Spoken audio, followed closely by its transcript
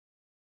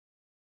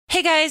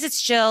Hey guys,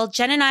 it's Jill.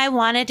 Jen and I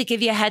wanted to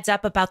give you a heads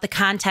up about the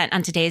content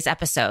on today's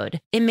episode.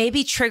 It may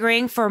be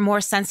triggering for more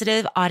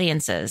sensitive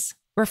audiences.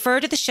 Refer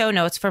to the show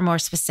notes for more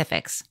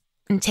specifics.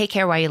 And take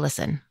care while you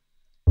listen.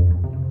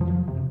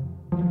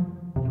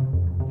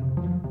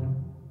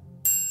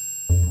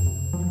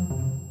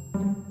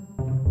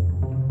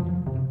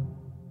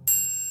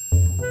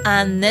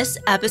 On this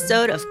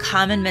episode of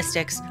Common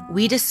Mystics,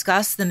 we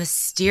discuss the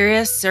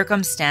mysterious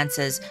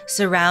circumstances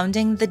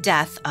surrounding the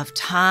death of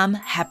Tom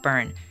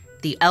Hepburn,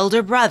 the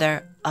elder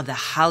brother of the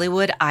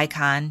Hollywood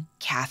icon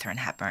Katharine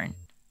Hepburn.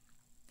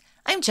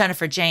 I'm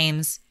Jennifer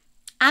James.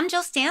 I'm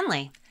Jill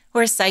Stanley.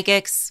 We're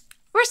psychics.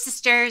 We're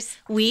sisters.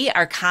 We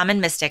are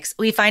common mystics.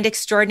 We find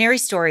extraordinary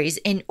stories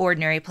in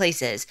ordinary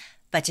places.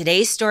 But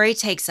today's story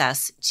takes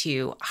us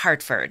to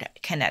Hartford,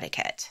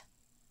 Connecticut.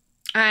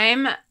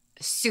 I'm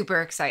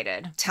super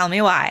excited. Tell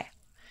me why.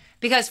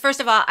 Because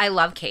first of all, I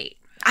love Kate.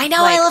 I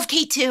know, I love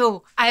Kate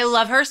too. I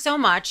love her so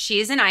much.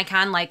 She's an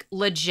icon, like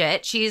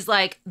legit. She's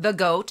like the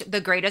GOAT, the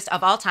greatest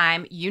of all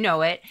time. You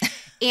know it.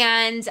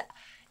 And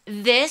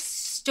this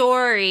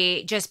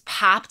story just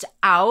popped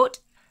out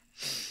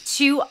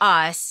to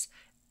us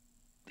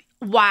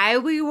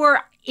while we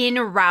were en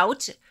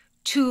route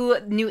to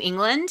New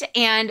England.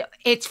 And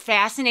it's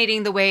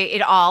fascinating the way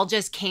it all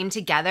just came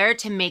together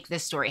to make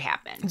this story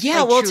happen.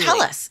 Yeah, like, well, truly.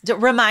 tell us.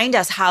 Remind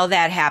us how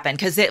that happened,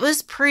 because it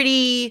was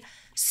pretty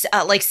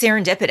like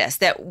serendipitous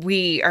that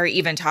we are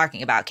even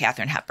talking about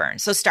Katharine Hepburn.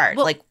 So start.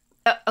 Okay.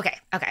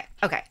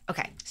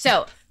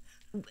 So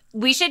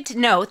we should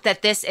note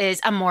that this is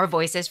a More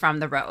Voices from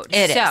the Road.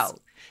 It is. So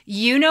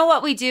you know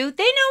what we do.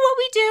 They know what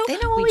we do. They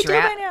know what we do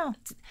by now.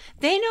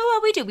 They know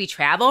what we do. We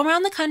travel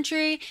around the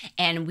country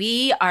and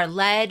we are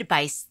led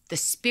by the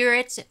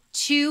spirits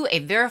to a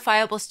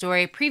verifiable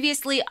story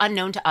previously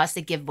unknown to us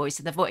that give voice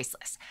to the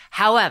voiceless.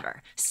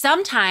 However,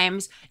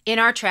 sometimes in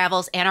our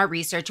travels and our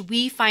research,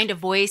 we find a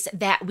voice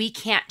that we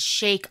can't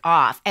shake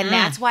off. And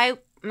that's why,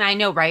 I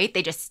know, right?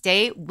 They just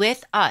stay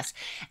with us.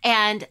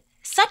 And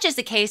such is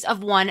the case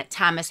of one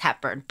Thomas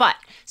Hepburn. But,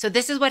 so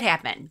this is what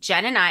happened.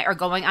 Jen and I are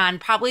going on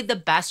probably the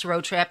best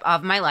road trip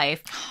of my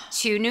life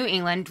to New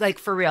England. Like,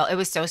 for real, it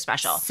was so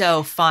special.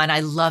 So fun. I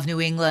love New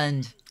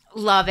England.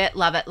 Love it,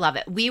 love it, love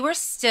it. We were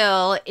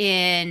still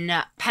in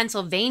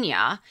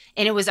Pennsylvania,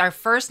 and it was our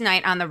first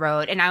night on the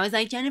road. And I was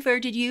like, Jennifer,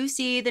 did you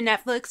see the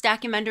Netflix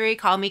documentary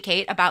Call Me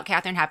Kate about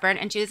Katharine Hepburn?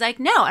 And she was like,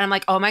 no. And I'm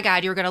like, oh my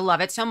God, you're going to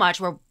love it so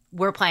much.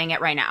 We're playing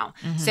it right now.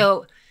 Mm-hmm.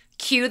 So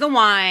cue the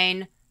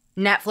wine.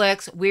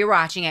 Netflix, we were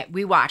watching it.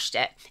 We watched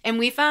it. And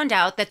we found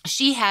out that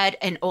she had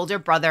an older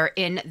brother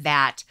in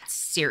that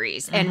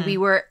series. Mm-hmm. And we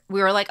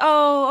were like,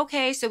 oh,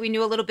 okay. So we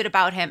knew a little bit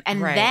about him.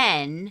 And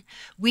then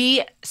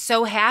we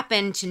so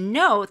happened to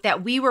note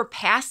that we were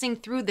passing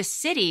through the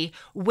city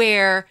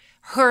where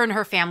her and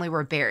her family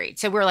were buried.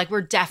 So we're like,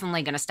 we're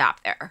definitely going to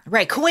stop there.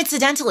 Right.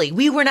 Coincidentally,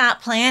 we were not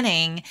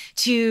planning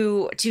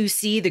to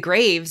see the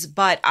graves,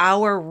 but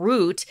our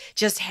route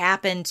just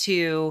happened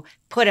to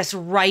put us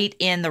right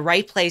in the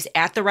right place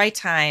at the right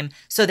time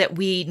so that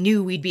we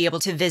knew we'd be able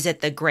to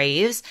visit the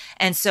graves.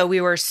 And so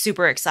we were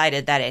super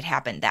excited that it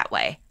happened that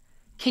way.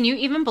 Can you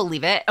even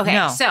believe it? Okay,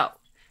 No. So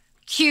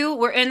Q,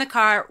 we're in the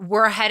car,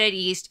 we're headed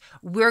east,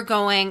 we're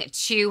going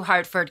to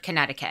Hartford,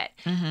 Connecticut.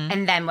 Mm-hmm.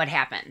 And then what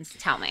happens?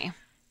 Tell me.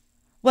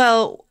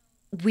 Well,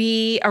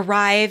 we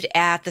arrived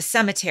at the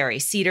cemetery,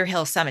 Cedar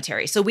Hill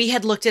Cemetery. So we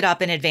had looked it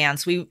up in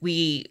advance.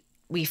 We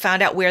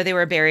found out where they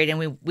were buried,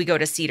 and we go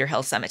to Cedar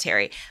Hill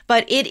Cemetery.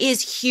 But it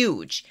is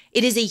huge.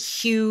 It is a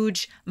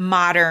huge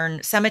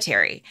modern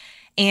cemetery.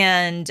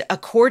 And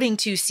according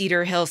to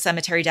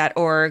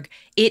cedarhillcemetery.org,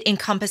 it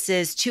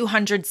encompasses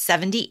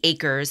 270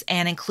 acres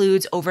and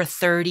includes over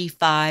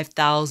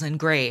 35,000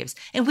 graves.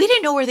 And we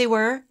didn't know where they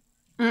were.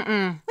 We didn't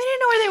know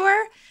where they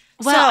were.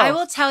 Well, I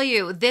will tell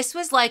you, this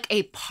was like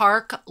a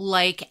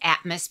park-like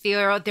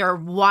atmosphere. There are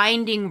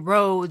winding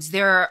roads.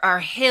 There are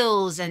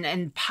hills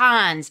and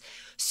ponds.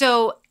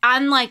 So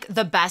on like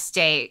the best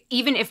day,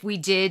 even if we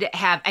did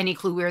have any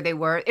clue where they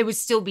were, it would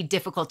still be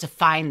difficult to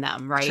find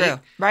them, right?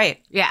 True.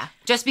 Right. Yeah.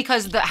 Just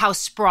because how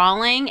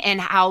sprawling and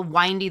how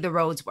windy the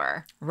roads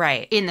were.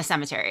 Right. In the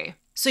cemetery.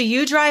 So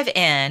you drive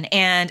in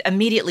and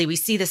immediately we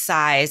see the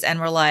size and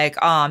we're like,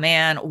 oh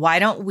man, why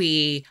don't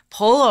we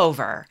pull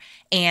over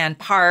and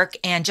park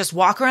and just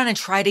walk around and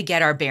try to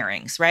get our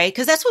bearings, right?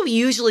 Because that's what we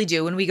usually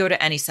do when we go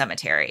to any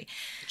cemetery.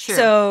 True.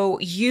 So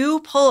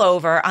you pull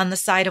over on the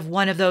side of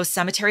one of those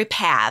cemetery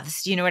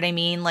paths. Do you know what I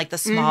mean? Like the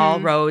small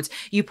roads.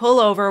 You pull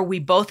over, we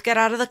both get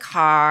out of the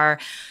car,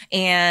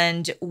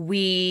 and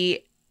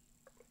we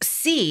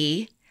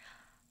see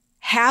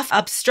half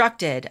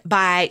obstructed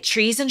by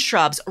trees and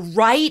shrubs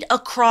right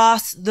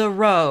across the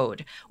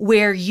road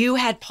where you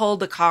had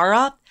pulled the car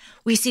up.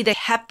 We see the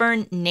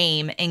Hepburn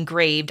name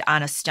engraved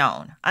on a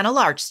stone, on a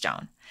large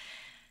stone.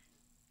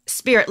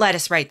 Spirit led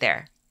us right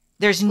there.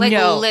 There's like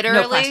no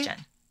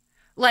question.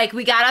 Like,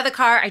 we got out of the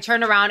car, I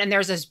turned around, and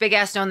there's this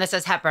big-ass stone that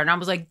says Hepburn. And I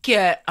was like,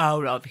 get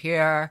out of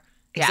here.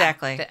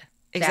 Exactly. Yeah,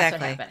 exactly. That's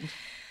what happened.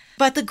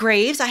 But the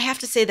graves, I have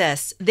to say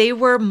this, they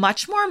were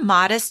much more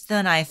modest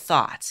than I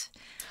thought.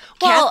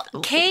 Well,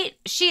 Kate,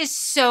 she is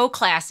so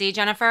classy,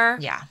 Jennifer.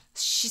 Yeah.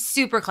 She's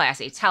super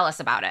classy. Tell us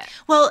about it.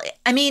 Well,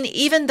 I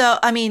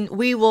mean,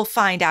 we will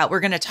find out. We're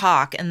going to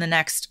talk in the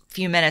next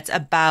few minutes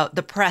about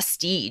the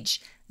prestige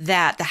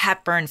that the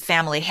Hepburn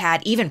family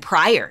had even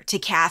prior to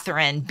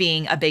Catherine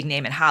being a big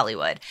name in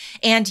Hollywood.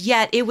 And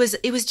yet it was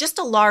just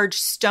a large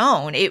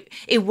stone.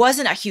 It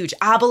wasn't a huge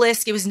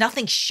obelisk. It was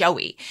nothing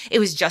showy. It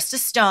was just a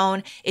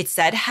stone. It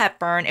said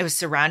Hepburn. It was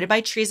surrounded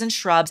by trees and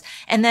shrubs.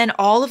 And then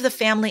all of the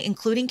family,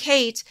 including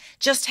Kate,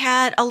 just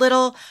had a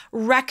little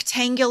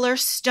rectangular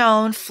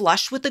stone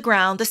flush with the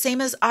ground, the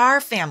same as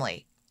our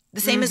family. The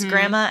same as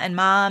grandma and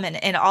mom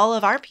and all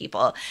of our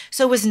people.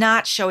 So it was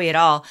not showy at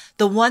all.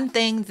 The one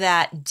thing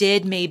that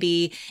did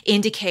maybe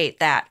indicate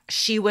that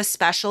she was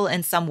special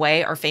in some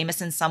way or famous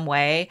in some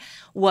way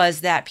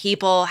was that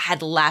people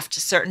had left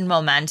certain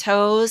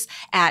mementos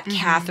at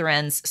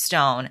Catherine's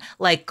stone,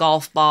 like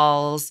golf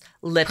balls,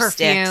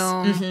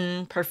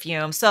 lipsticks,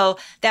 perfume. So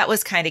that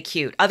was kind of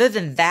cute. Other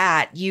than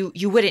that,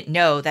 you wouldn't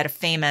know that a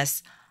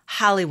famous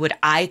Hollywood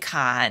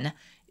icon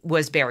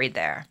was buried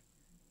there.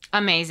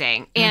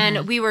 Amazing.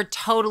 And we were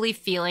totally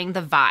feeling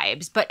the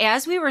vibes. But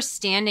as we were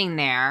standing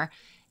there,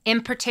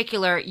 in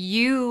particular,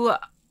 you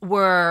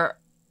were,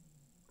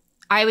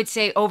 I would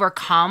say,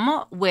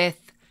 overcome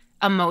with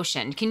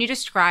emotion. Can you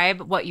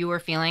describe what you were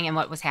feeling and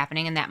what was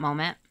happening in that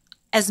moment?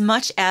 As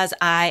much as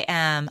I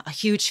am a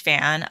huge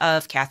fan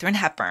of Katharine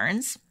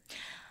Hepburn's,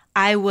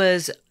 I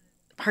was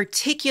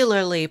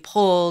particularly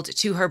pulled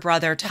to her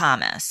brother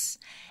Thomas.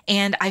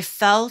 And I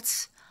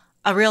felt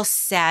a real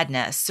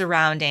sadness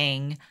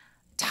surrounding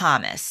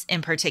Thomas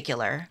in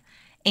particular,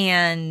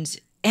 and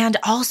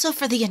also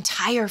for the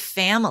entire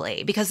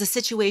family, because the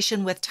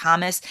situation with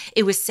Thomas,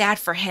 it was sad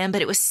for him,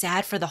 but it was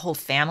sad for the whole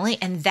family.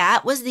 And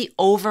that was the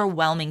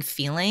overwhelming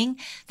feeling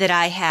that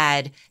I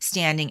had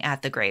standing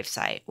at the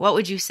gravesite. What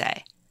would you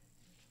say?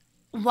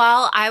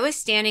 While I was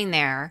standing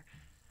there,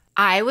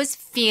 I was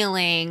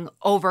feeling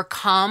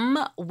overcome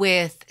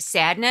with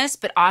sadness,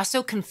 but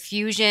also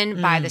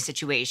confusion by the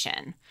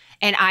situation.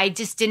 And I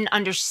just didn't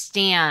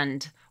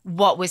understand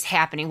what was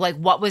happening, like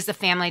what was the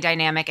family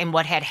dynamic and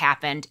what had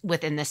happened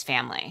within this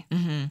family.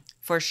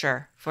 For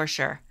sure.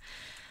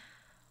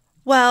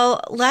 Well,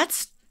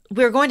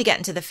 we're going to get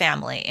into the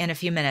family in a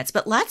few minutes,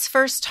 but let's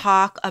first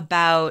talk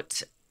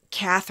about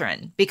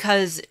Catherine,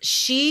 because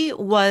she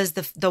was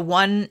the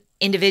one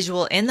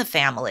individual in the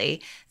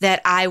family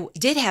that I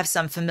did have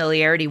some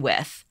familiarity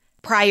with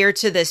prior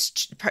to this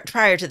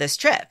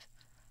trip.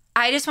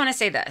 I just want to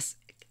say this.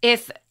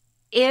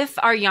 If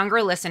our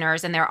younger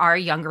listeners, and there are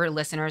younger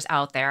listeners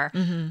out there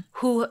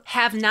who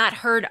have not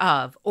heard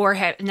of or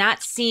have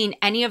not seen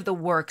any of the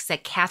works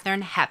that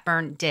Katharine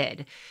Hepburn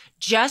did,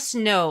 just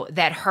know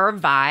that her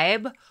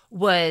vibe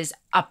was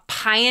a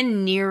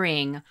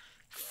pioneering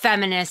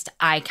feminist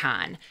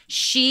icon.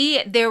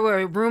 There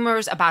were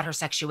rumors about her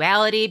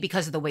sexuality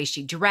because of the way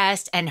she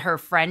dressed and her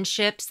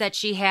friendships that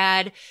she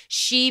had.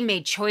 She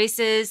made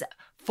choices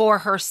for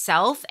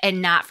herself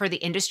and not for the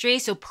industry.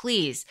 So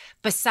please,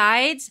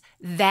 besides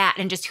that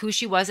and just who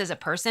she was as a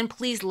person,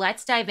 please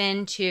let's dive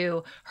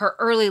into her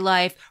early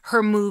life,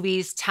 her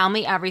movies. Tell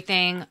me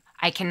everything.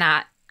 I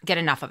cannot get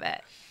enough of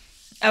it.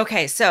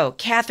 Okay, so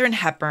Katharine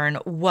Hepburn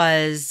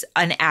was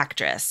an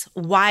actress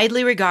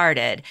widely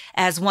regarded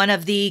as one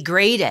of the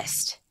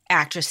greatest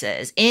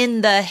actresses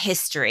in the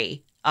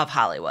history of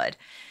Hollywood.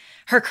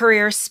 Her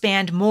career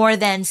spanned more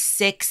than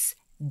 6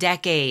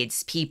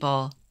 decades,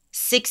 people.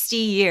 60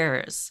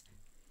 years.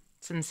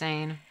 It's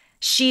insane.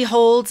 She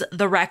holds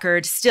the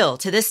record still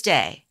to this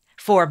day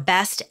for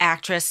Best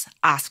Actress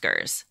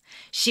Oscars.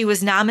 She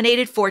was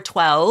nominated for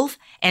 12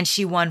 and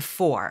she won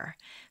 4.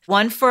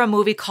 One for a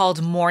movie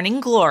called Morning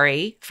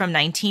Glory from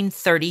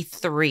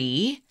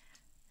 1933.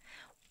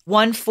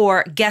 One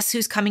for Guess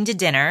Who's Coming to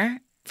Dinner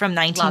from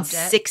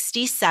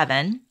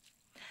 1967.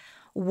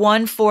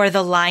 One for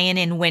The Lion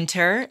in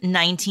Winter,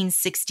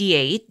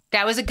 1968.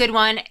 That was a good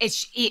one.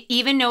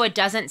 Even though it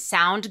doesn't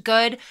sound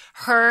good,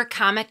 her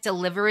comic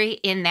delivery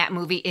in that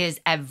movie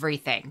is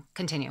everything.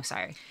 Continue,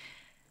 sorry.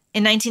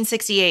 In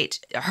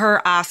 1968,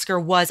 her Oscar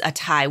was a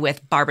tie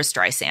with Barbra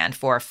Streisand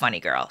for Funny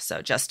Girl.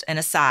 So just an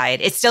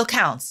aside, it still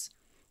counts.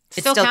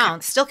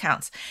 Still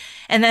counts.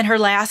 And then her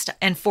last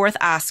and 4th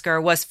Oscar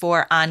was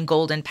for On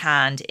Golden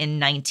Pond in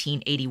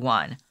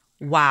 1981.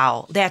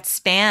 Wow, that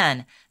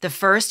span. The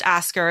first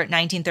Oscar,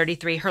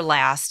 1933, her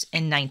last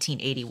in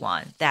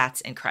 1981.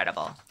 That's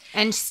incredible.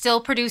 And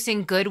still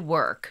producing good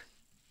work.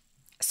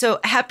 So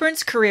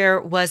Hepburn's career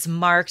was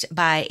marked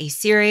by a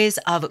series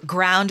of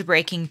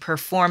groundbreaking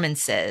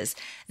performances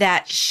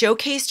that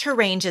showcased her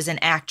range as an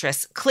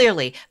actress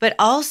clearly, but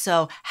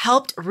also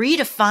helped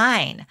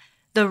redefine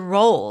the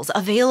roles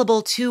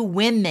available to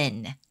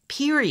women,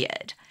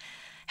 period.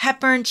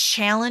 Hepburn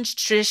challenged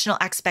traditional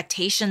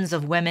expectations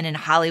of women in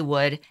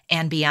Hollywood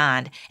and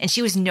beyond, and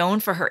she was known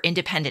for her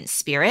independent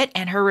spirit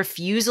and her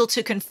refusal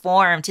to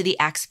conform to the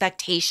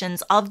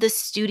expectations of the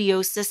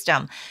studio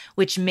system,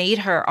 which made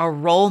her a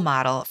role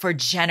model for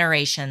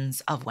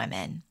generations of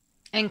women.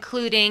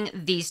 Including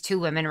these 2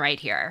 women right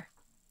here.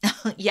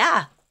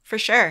 Yeah. for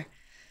sure.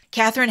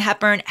 Katharine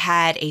Hepburn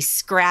had a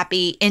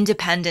scrappy,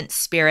 independent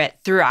spirit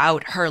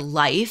throughout her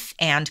life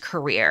and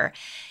career.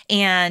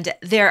 And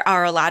there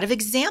are a lot of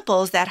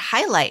examples that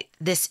highlight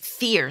this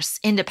fierce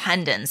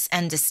independence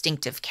and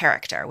distinctive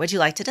character. Would you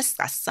like to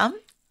discuss some?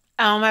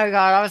 Oh my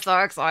God, I was so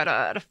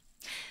excited.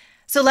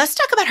 So let's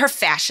talk about her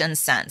fashion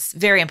sense.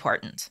 Very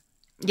important.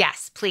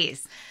 Yes,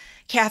 please.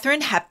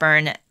 Katharine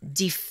Hepburn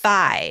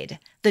defied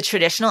the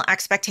traditional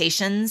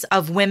expectations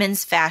of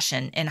women's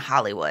fashion in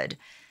Hollywood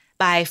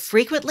by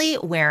frequently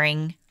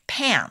wearing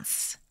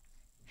pants.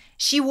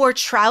 She wore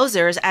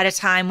trousers at a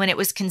time when it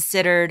was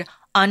considered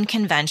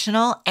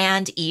unconventional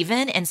and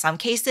even, in some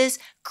cases,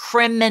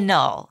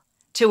 criminal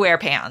to wear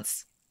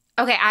pants.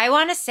 Okay, I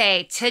want to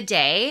say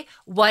today,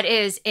 what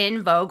is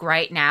in vogue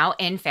right now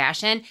in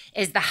fashion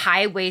is the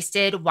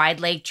high-waisted,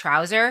 wide-leg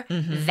trouser.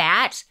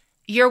 That,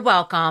 you're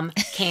welcome,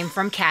 came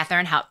from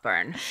Katharine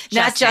Hepburn.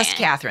 Not just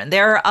Katharine.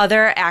 There are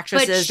other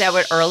actresses that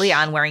were early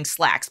on wearing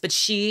slacks, but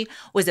she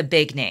was a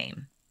big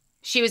name.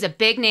 She was a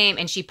big name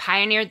and she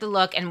pioneered the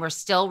look and we're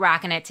still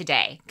rocking it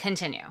today.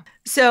 Continue.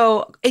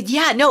 So,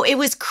 yeah, no, it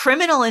was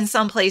criminal in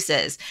some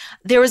places.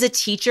 There was a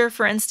teacher,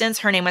 for instance,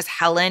 her name was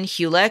Helen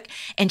Hulick,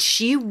 and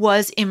she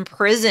was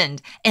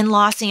imprisoned in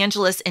Los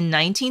Angeles in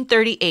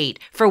 1938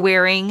 for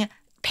wearing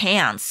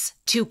pants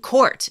to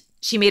court.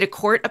 She made a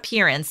court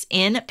appearance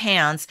in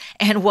pants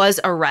and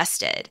was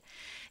arrested.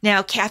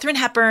 Now, Katharine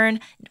Hepburn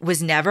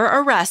was never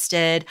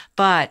arrested,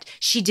 but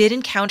she did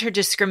encounter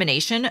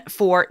discrimination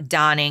for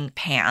donning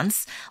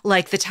pants,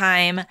 like the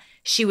time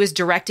she was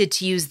directed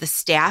to use the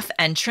staff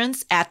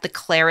entrance at the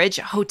Claridge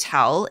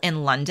Hotel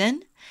in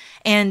London.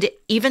 And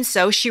even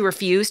so, she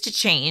refused to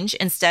change.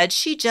 Instead,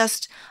 she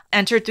just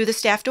entered through the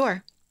staff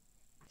door.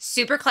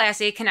 Super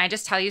classy. Can I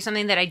just tell you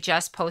something that I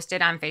just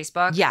posted on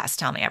Facebook? Yes,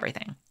 tell me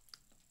everything.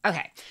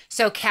 Okay.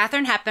 So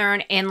Katharine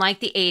Hepburn in like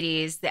the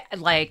 80s,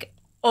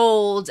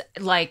 old,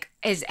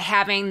 is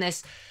having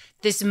this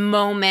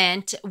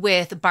moment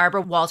with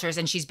Barbara Walters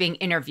and she's being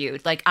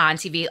interviewed like on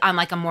TV on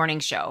like a morning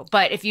show.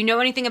 But if you know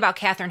anything about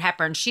Katharine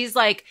Hepburn, she's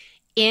like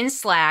in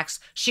slacks.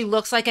 She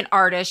looks like an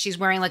artist. She's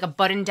wearing like a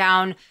button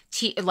down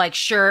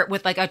shirt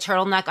with like a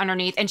turtleneck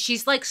underneath. And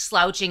she's like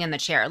slouching in the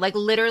chair, like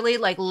literally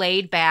like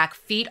laid back,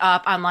 feet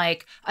up on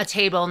like a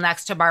table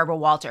next to Barbara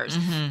Walters.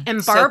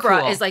 And Barbara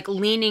So cool. is like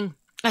leaning.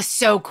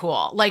 So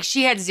cool. Like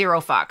she had zero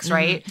fucks,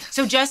 right?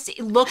 So just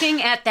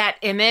looking at that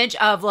image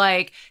of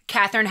like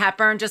Katharine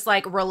Hepburn just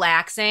like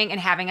relaxing and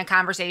having a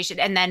conversation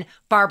and then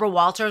Barbara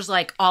Walters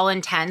like all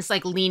intense,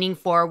 like leaning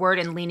forward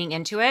and leaning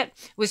into it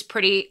was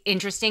pretty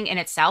interesting in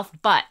itself.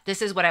 But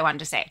this is what I wanted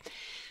to say.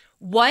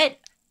 What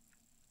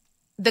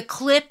the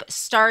clip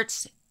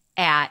starts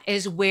at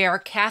is where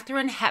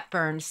Katharine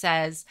Hepburn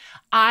says,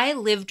 I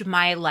lived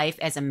my life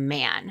as a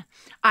man.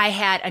 I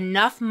had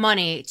enough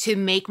money to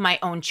make my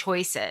own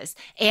choices,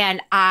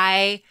 and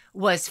I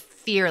was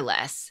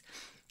fearless.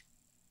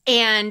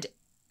 And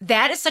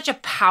that is such a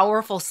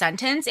powerful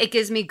sentence. It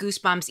gives me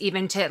goosebumps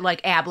even to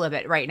like ad-lib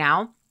it right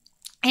now.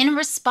 In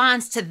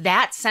response to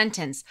that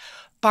sentence,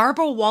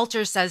 Barbara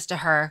Walters says to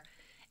her,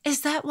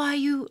 is that why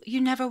you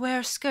never wear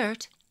a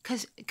skirt?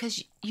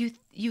 Because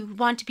you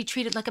want to be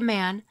treated like a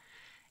man?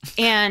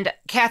 And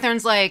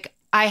Catherine's like,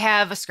 I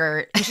have a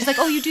skirt. And she's like,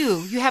 oh, you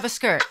do? You have a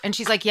skirt? And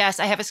she's like, yes,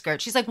 I have a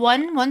skirt. She's like,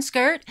 one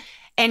skirt?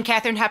 And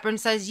Katharine Hepburn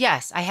says,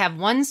 yes, I have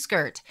one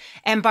skirt.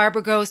 And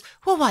Barbara goes,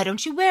 well, why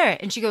don't you wear it?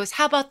 And she goes,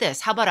 how about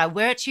this? How about I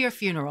wear it to your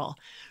funeral?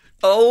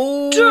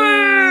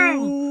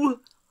 Oh,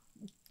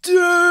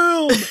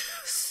 damn.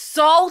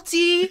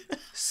 Salty.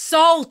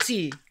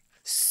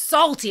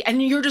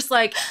 And you're just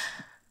like,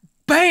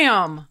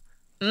 bam.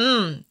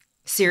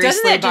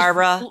 Seriously,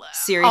 Barbara?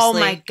 Seriously? Oh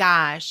my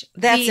gosh.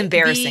 That's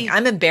embarrassing.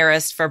 I'm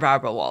embarrassed for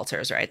Barbara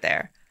Walters right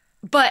there.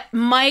 But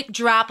Mike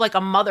dropped like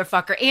a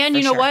motherfucker. And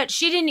you know what?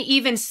 She didn't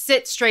even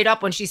sit straight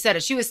up when she said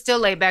it. She was still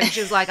laid back.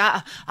 She was like,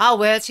 I'll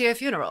wear it to your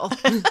funeral.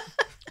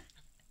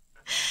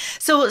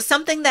 So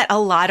something that a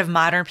lot of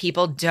modern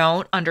people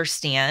don't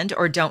understand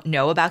or don't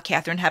know about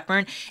Katharine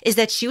Hepburn is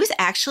that she was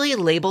actually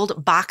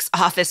labeled box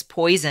office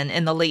poison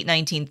in the late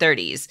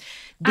 1930s.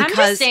 I'm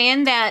just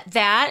saying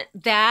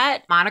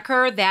that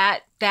moniker,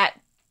 that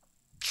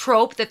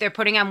trope that they're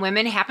putting on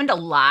women happened a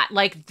lot.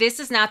 Like, this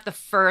is not the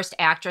first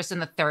actress in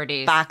the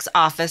 30s. Box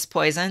office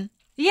poison?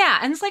 Yeah,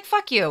 and it's like,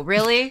 fuck you,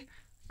 really?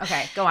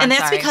 Okay, go on, And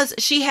that's because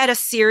she had a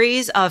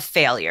series of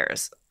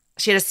failures.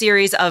 She had a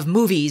series of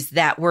movies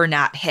that were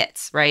not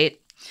hits, right?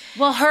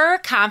 Well, her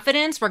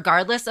confidence,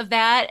 regardless of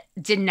that,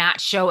 did not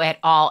show at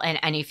all in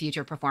any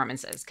future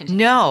performances.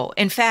 Continue. No.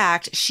 In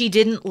fact, she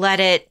didn't let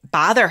it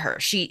bother her.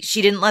 She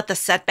didn't let the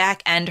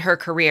setback end her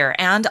career.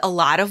 And a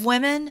lot of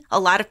women, a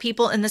lot of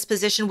people in this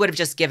position would have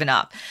just given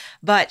up.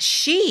 But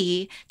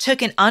she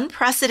took an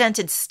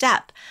unprecedented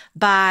step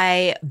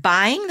by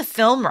buying the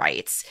film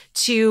rights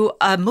to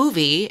a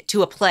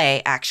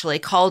play, actually,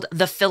 called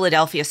The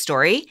Philadelphia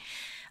Story,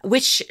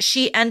 which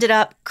she ended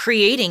up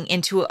creating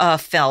into a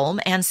film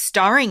and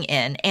starring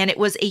in. And it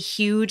was a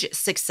huge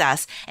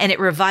success. And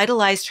it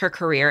revitalized her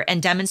career and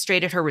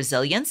demonstrated her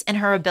resilience and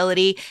her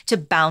ability to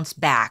bounce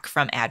back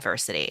from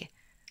adversity.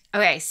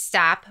 Okay,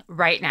 stop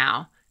right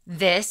now.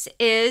 This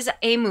is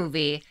a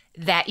movie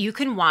that you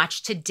can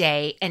watch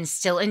today and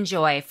still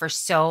enjoy for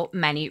so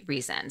many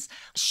reasons.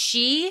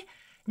 She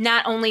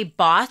not only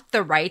bought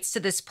the rights to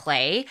this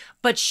play,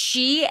 but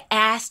she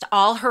asked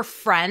all her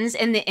friends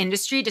in the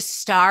industry to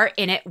star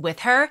in it with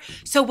her.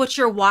 So what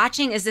you're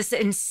watching is this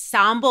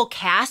ensemble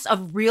cast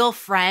of real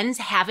friends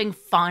having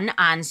fun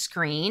on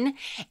screen.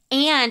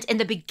 And in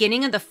the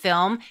beginning of the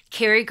film,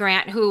 Cary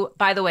Grant, who,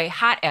 by the way,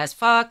 hot as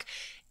fuck,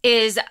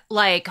 is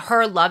like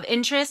her love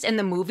interest in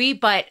the movie,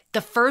 but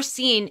the first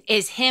scene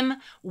is him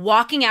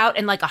walking out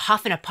in like a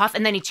huff and a puff,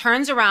 and then he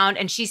turns around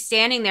and she's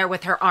standing there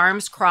with her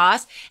arms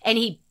crossed, and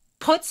he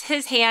puts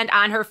his hand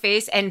on her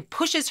face and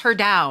pushes her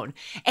down.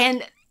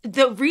 And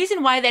the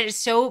reason why that is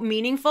so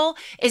meaningful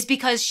is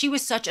because she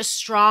was such a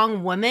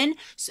strong woman,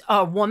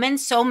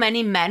 so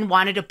many men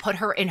wanted to put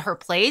her in her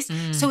place.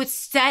 So it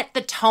set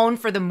the tone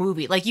for the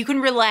movie. Like, you can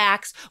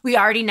relax. We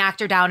already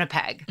knocked her down a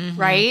peg,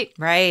 right?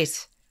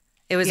 Right.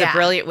 It was a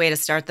brilliant way to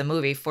start the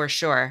movie, for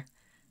sure.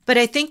 But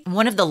I think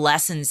one of the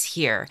lessons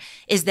here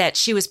is that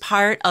she was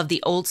part of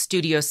the old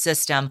studio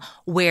system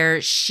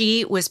where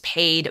she was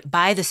paid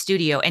by the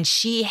studio and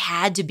she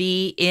had to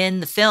be in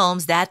the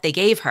films that they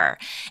gave her.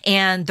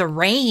 And the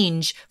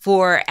range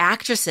for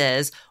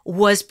actresses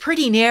was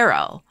pretty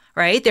narrow.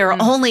 Right? There are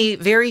only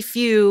very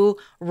few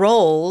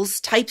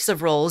types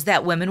of roles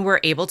that women were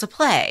able to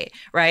play,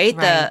 right?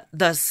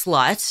 The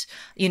slut,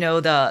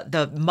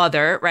 the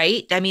mother,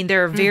 right? I mean,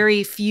 there are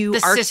very few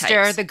the archetypes.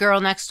 Sister, the girl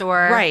next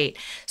door. Right.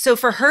 So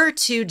for her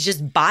to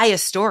just buy a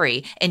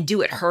story and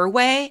do it her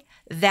way,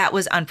 that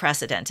was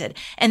unprecedented.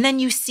 And then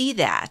you see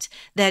that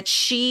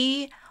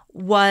she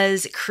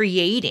was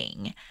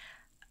creating.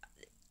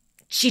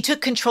 She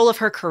took control of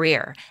her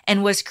career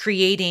and was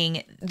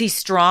creating these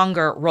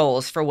stronger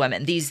roles for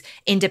women, these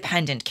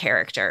independent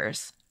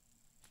characters.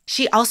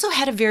 She also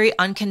had a very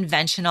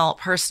unconventional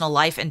personal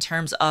life in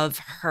terms of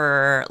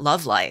her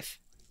love life.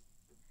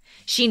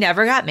 She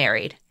never got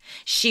married.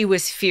 She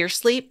was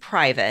fiercely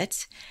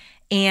private,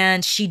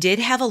 and she did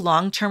have a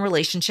long-term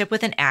relationship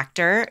with an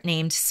actor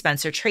named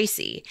Spencer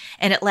Tracy,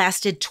 and it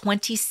lasted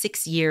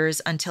 26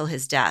 years until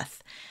his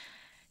death.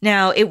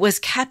 Now, it was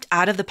kept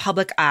out of the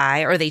public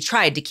eye, or they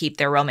tried to keep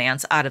their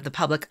romance out of the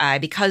public eye,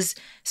 because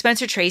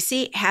Spencer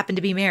Tracy happened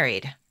to be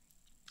married.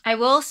 I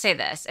will say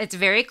this. It's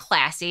very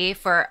classy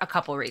for a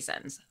couple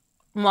reasons.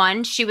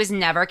 One, she was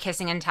never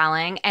kissing and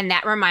telling, and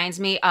that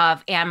reminds me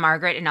of Anne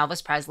Margaret and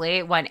Elvis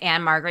Presley, when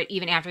Anne Margaret,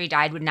 even after he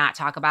died, would not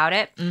talk about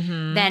it.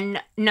 Then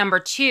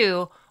number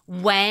two,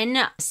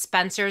 when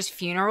Spencer's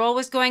funeral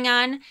was going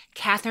on,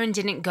 Catherine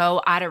didn't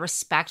go out of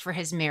respect for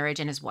his marriage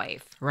and his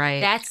wife.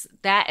 Right.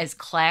 That is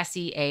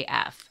classy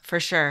AF.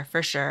 For sure,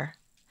 for sure.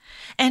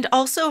 And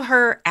also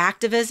her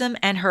activism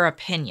and her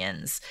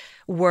opinions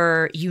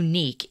were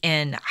unique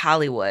in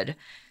Hollywood.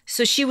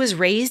 So she was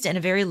raised in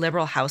a very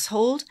liberal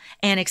household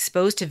and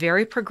exposed to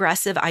very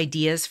progressive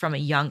ideas from a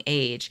young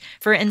age.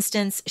 For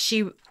instance,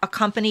 she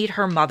accompanied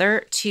her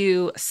mother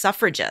to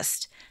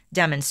suffragist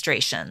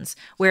demonstrations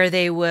where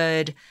they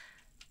would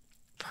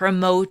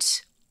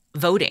promote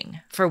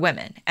voting for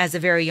women as a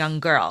very young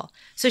girl.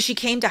 So she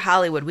came to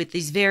Hollywood with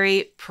these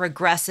very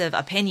progressive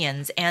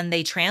opinions, and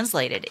they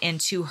translated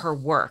into her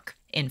work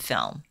in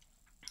film.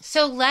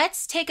 So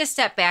let's take a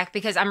step back,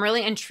 because I'm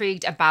really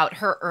intrigued about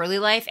her early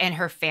life and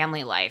her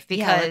family life,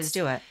 because let's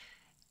do it.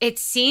 It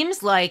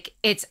seems like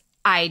it's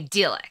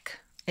idyllic.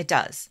 It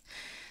does.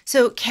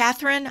 So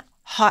Katharine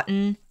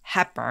Houghton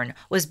Hepburn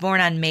was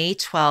born on May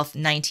 12,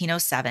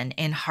 1907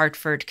 in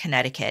Hartford,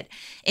 Connecticut,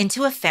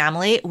 into a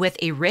family with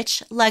a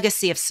rich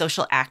legacy of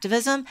social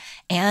activism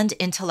and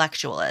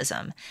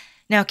intellectualism.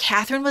 Now,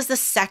 Katharine was the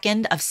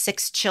second of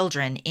 6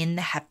 children in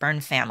the Hepburn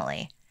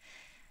family.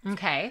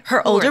 Okay.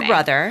 Her older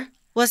brother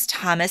was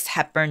Thomas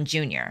Hepburn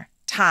Jr.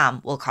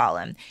 Tom, we'll call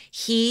him.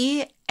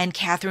 He and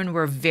Katharine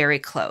were very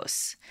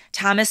close.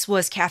 Thomas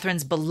was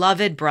Katharine's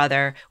beloved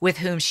brother with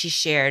whom she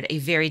shared a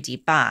very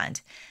deep bond.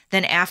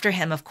 Then after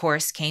him, of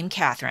course, came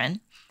Katharine.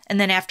 And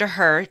then after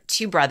her,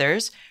 2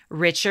 brothers,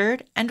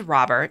 Richard and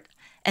Robert,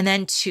 and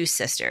then 2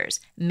 sisters,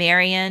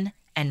 Marion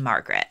and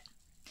Margaret.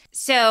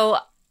 So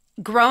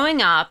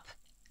growing up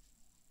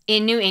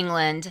in New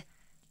England,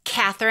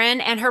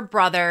 Katharine and her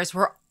brothers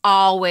were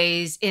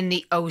always in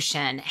the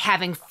ocean,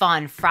 having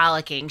fun,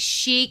 frolicking.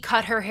 She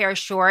cut her hair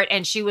short,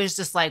 and she was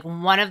just like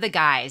one of the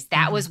guys.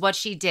 That was what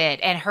she did.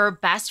 And her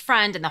best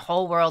friend in the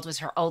whole world was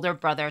her older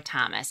brother,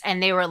 Thomas.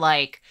 And they were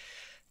like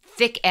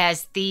thick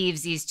as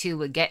thieves. These 2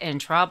 would get in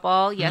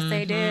trouble. Yes,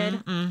 they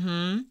did.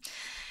 And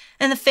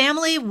the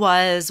family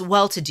was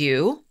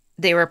well-to-do.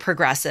 They were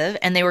progressive,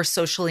 and they were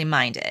socially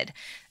minded.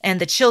 And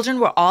the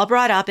children were all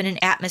brought up in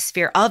an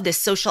atmosphere of this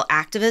social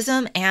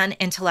activism and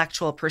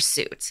intellectual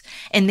pursuits.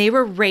 And they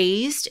were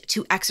raised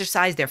to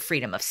exercise their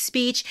freedom of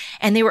speech,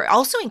 and they were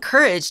also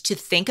encouraged to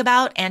think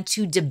about and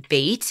to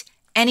debate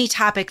any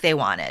topic they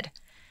wanted.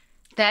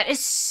 That is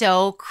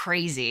so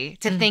crazy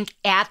to think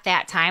at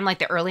that time, like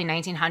the early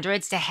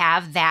 1900s, to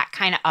have that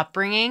kind of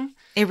upbringing.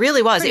 It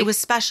really was. It was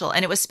special.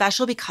 And it was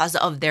special because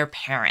of their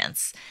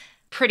parents.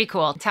 Pretty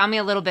cool. Tell me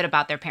a little bit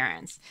about their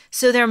parents.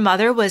 So their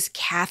mother was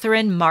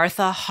Catherine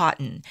Martha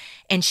Houghton,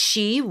 and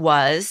she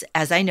was,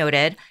 as I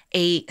noted,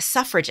 a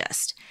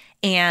suffragist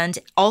and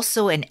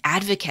also an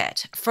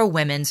advocate for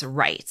women's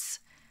rights.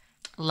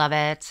 Love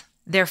it.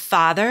 Their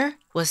father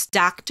was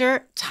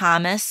Dr.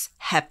 Thomas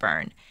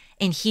Hepburn,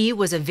 and he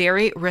was a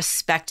very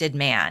respected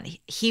man.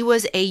 He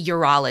was a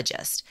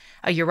urologist.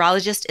 A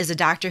urologist is a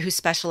doctor who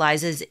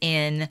specializes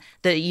in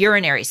the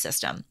urinary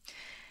system.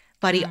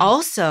 But he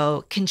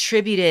also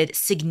contributed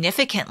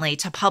significantly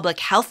to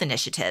public health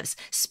initiatives,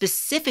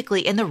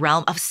 specifically in the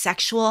realm of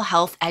sexual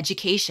health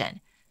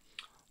education.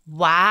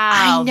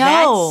 Wow. I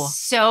know. That's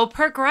so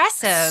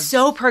progressive.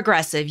 So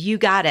progressive. You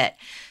got it.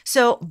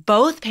 So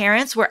both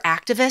parents were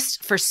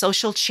activists for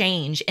social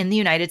change in the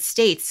United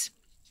States.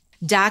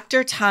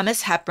 Dr.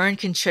 Thomas Hepburn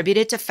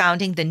contributed to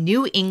founding the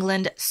New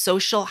England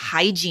Social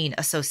Hygiene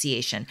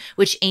Association,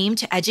 which aimed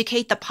to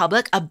educate the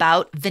public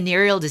about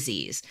venereal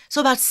disease,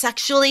 so about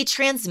sexually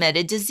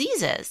transmitted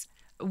diseases.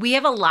 We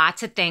have a lot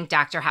to thank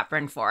Dr.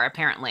 Hepburn for,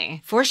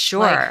 apparently. For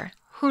sure. Like,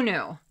 who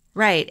knew?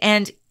 Right.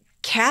 And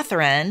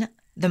Catherine,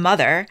 the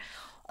mother,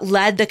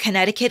 led the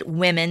Connecticut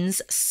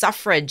Women's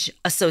Suffrage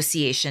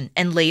Association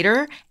and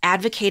later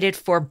advocated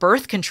for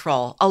birth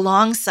control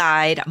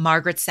alongside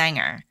Margaret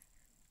Sanger.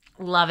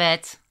 Love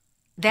it.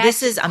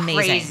 This is amazing.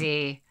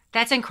 Crazy.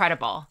 That's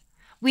incredible.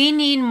 We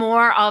need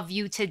more of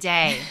you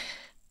today.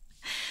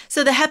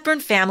 So the Hepburn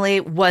family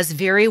was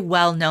very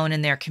well known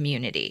in their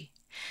community,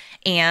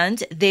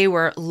 and they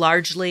were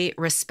largely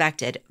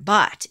respected.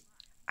 But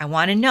I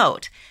want to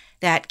note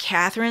that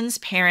Catherine's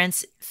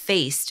parents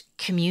faced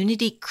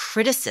community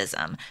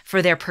criticism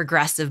for their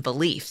progressive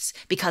beliefs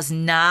because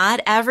not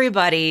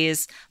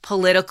everybody's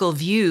political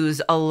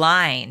views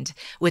aligned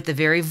with the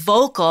very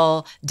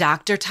vocal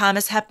Dr.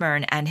 Thomas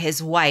Hepburn and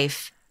his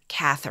wife,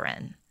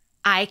 Catherine.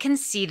 I can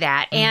see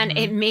that. And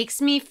it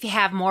makes me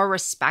have more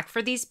respect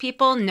for these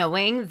people,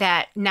 knowing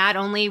that not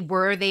only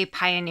were they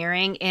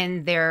pioneering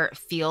in their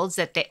fields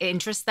that they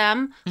interest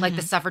them, like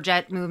the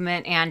suffragette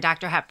movement and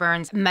Dr.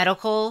 Hepburn's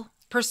medical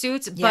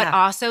pursuits, but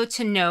also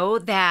to know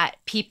that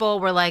people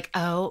were like,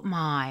 oh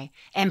my,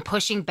 and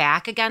pushing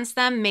back against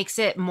them makes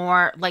it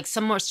more like so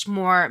much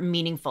more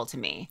meaningful to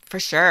me. For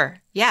sure.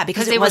 Yeah,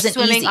 because they it wasn't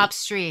were swimming easy.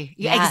 upstream.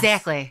 Yes. Yeah,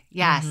 exactly.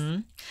 Yes.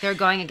 They're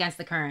going against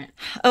the current.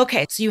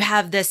 Okay, so you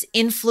have this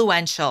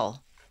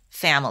influential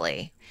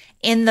family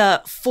in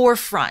the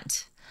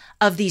forefront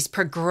of these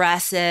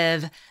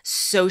progressive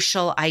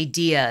social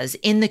ideas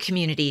in the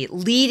community,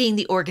 leading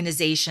the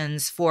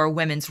organizations for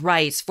women's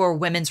rights, for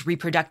women's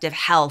reproductive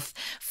health,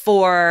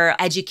 for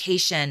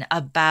education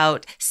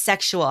about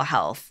sexual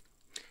health.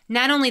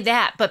 Not only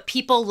that, but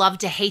people love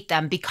to hate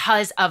them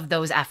because of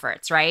those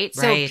efforts, right?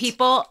 So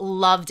people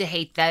love to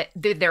hate that.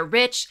 They're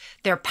rich,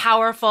 they're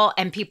powerful,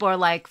 and people are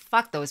like,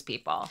 fuck those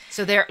people.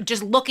 So they're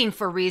just looking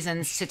for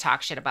reasons to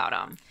talk shit about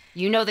them.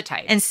 You know the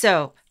type. And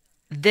so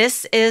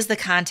this is the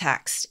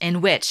context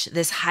in which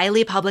this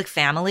highly public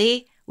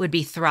family would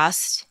be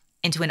thrust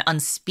into an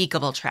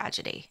unspeakable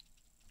tragedy.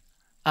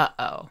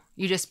 Uh-oh.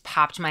 You just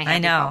popped my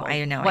head.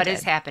 I know. What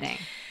is happening?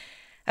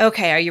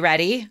 Okay, are you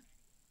ready?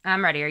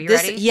 I'm ready. Are you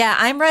ready? Yeah,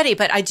 I'm ready.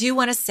 But I do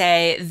want to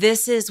say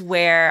this is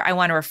where I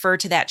want to refer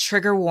to that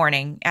trigger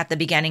warning at the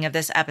beginning of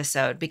this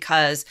episode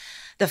because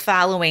the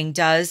following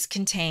does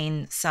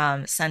contain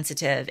some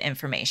sensitive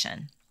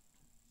information.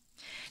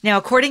 Now,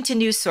 according to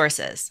news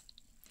sources,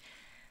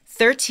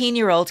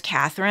 13-year-old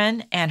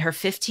Catherine and her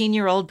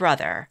 15-year-old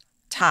brother,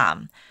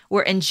 Tom,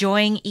 were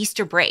enjoying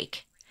Easter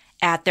break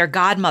at their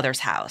godmother's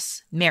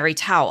house, Mary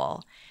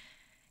Towell,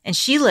 and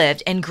she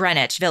lived in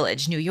Greenwich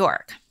Village, New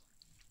York.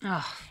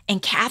 Ugh.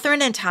 And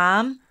Catherine and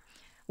Tom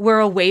were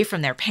away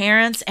from their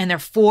parents and their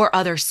 4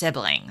 other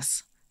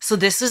siblings. So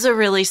this is a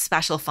really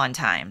special, fun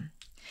time.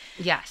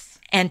 Yes.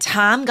 And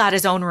Tom got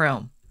his own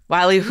room.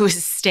 While he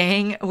was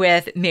staying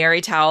with Mary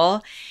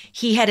Towell,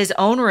 he had his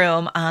own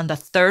room on the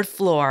 3rd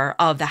floor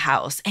of the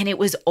house. And it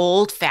was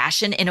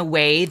old-fashioned in a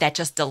way that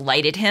just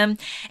delighted him.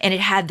 And it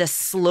had the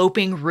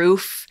sloping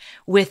roof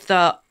with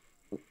the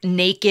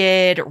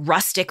naked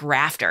rustic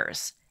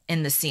rafters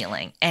in the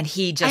ceiling. And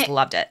he just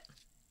loved it.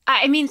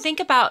 I mean,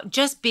 think about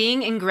just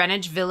being in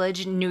Greenwich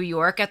Village, New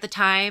York at the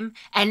time,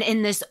 and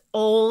in this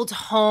old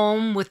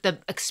home with the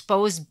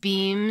exposed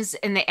beams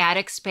in the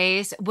attic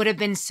space would have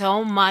been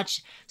so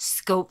much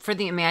scope for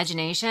the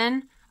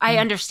imagination. I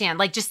understand.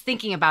 Like, just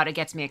thinking about it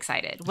gets me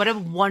excited. What a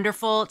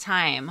wonderful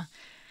time.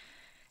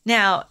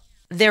 Now,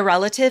 their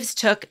relatives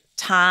took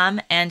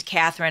Tom and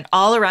Catherine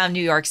all around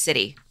New York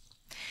City,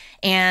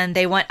 and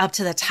they went up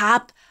to the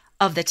top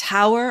of the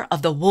tower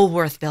of the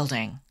Woolworth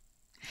Building.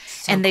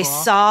 So and they cool.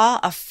 saw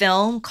a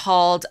film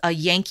called A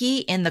Yankee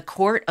in the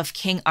Court of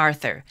King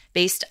Arthur,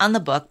 based on the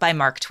book by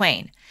Mark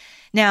Twain.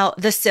 Now,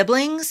 the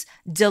siblings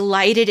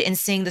delighted in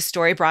seeing the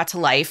story brought to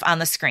life on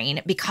the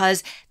screen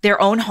because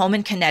their own home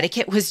in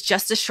Connecticut was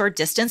just a short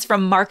distance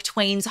from Mark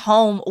Twain's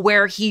home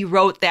where he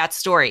wrote that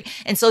story.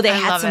 And so they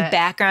had some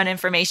background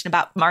information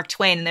about Mark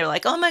Twain, and they were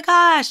like, oh my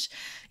gosh,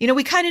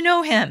 we kind of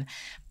know him.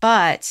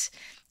 But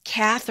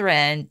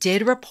Catherine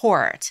did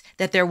report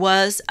that there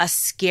was a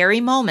scary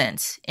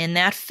moment in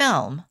that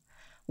film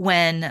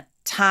when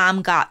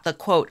Tom got the,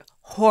 quote,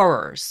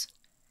 horrors.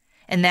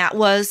 And that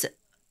was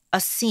a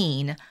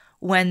scene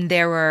when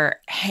there were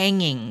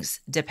hangings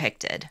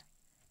depicted.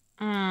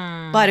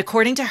 But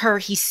according to her,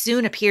 he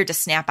soon appeared to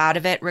snap out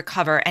of it,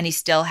 recover, and he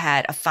still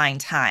had a fine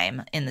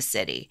time in the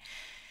city.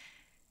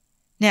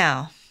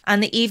 Now, on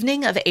the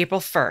evening of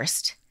April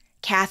 1st,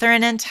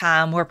 Catherine and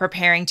Tom were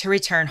preparing to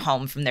return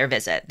home from their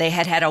visit. They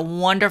had had a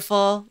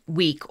wonderful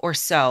week or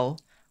so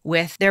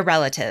with their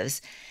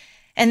relatives,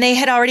 and they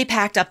had already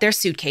packed up their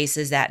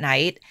suitcases that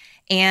night,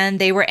 and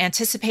they were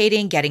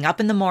anticipating getting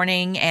up in the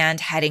morning and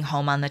heading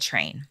home on the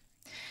train.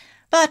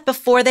 But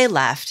before they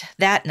left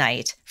that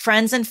night,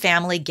 friends and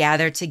family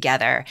gathered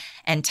together,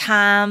 and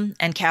Tom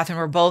and Catherine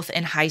were both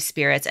in high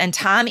spirits, and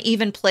Tom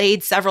even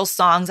played several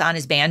songs on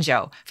his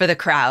banjo for the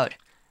crowd.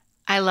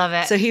 I love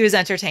it. So he was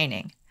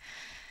entertaining.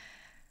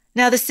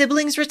 Now, the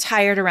siblings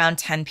retired around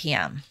 10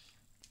 p.m.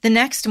 The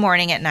next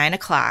morning at 9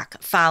 o'clock,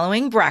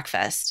 following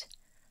breakfast,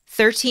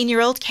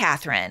 13-year-old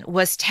Catherine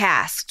was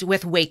tasked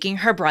with waking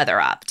her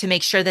brother up to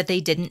make sure that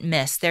they didn't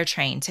miss their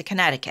train to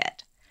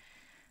Connecticut.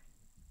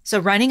 So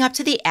running up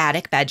to the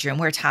attic bedroom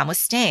where Tom was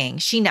staying,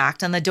 she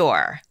knocked on the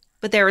door,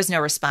 but there was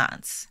no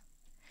response.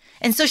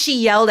 And so she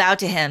yelled out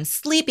to him,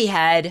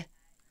 "Sleepyhead."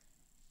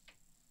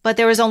 But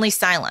there was only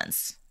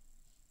silence.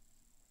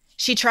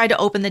 She tried to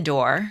open the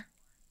door,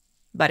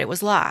 but it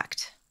was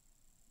locked.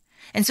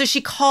 And so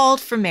she called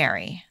for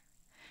Mary.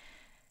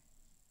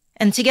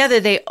 And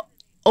together they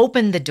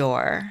opened the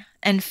door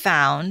and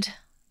found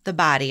the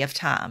body of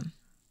Tom.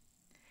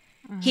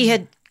 He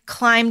had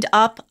climbed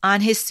up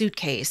on his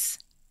suitcase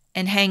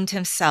and hanged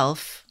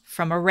himself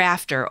from a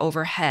rafter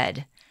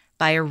overhead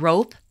by a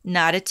rope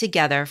knotted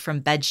together from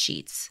bed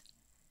sheets.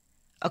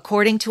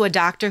 According to a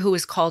doctor who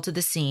was called to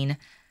the scene,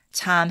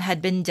 Tom had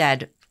been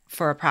dead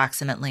for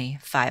approximately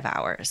 5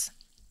 hours.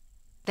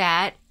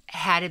 That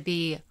had to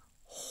be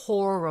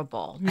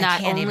horrible. I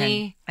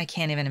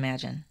can't even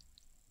imagine.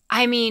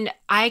 I mean,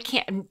 I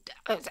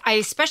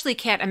especially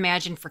can't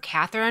imagine for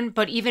Catherine,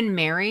 but even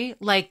Mary,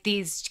 like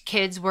these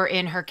kids were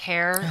in her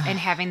care and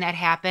having that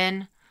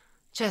happen.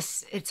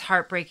 Just, it's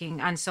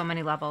heartbreaking on so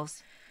many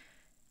levels.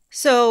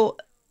 So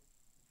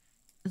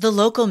the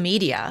local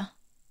media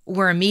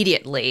were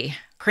immediately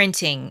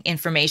printing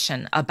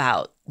information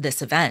about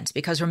this event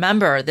because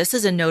remember, this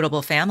is a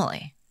notable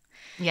family.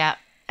 Yeah.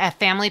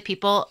 Family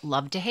people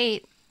love to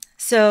hate.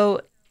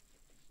 So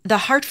the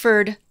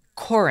Hartford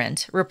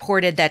Courant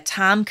reported that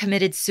Tom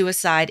committed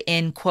suicide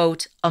in,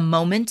 quote, a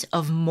moment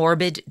of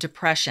morbid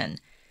depression.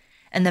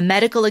 And the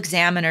medical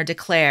examiner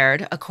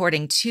declared,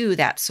 according to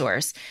that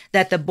source,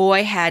 that the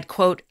boy had,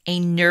 quote, a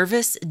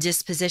nervous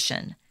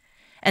disposition.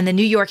 And the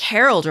New York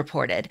Herald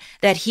reported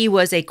that he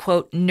was a,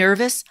 quote,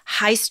 nervous,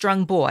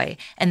 high-strung boy,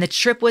 and the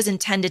trip was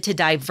intended to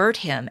divert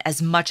him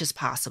as much as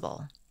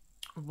possible.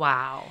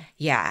 Wow.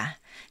 Yeah.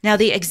 Now,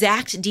 the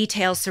exact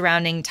details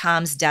surrounding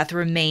Tom's death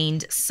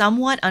remained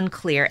somewhat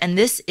unclear, and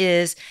this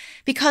is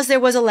because there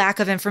was a lack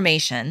of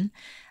information.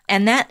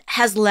 And that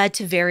has led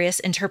to various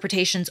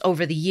interpretations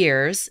over the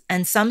years,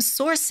 and some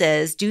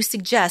sources do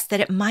suggest that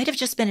it might have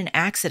just been an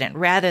accident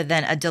rather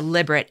than a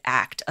deliberate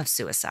act of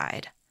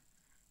suicide.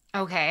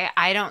 Okay,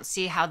 I don't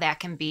see how that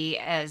can be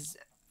as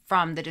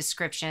from the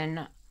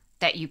description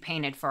that you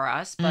painted for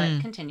us,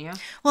 but continue.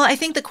 Well, I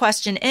think the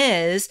question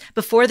is,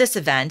 before this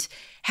event,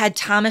 had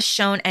Thomas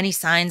shown any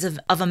signs of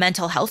a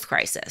mental health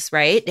crisis,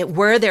 right?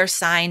 Were there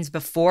signs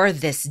before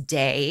this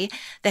day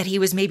that he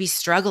was maybe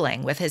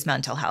struggling with his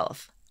mental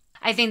health?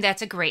 I think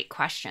that's a great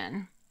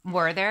question.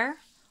 Were there?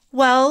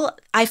 Well,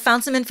 I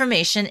found some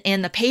information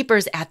in the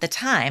papers at the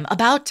time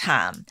about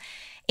Tom.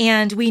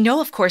 And we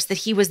know, of course, that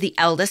he was the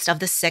eldest of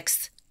the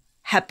 6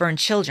 Hepburn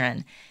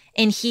children.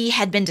 And he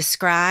had been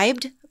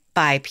described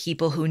by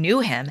people who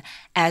knew him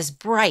as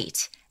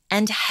bright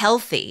and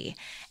healthy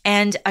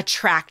and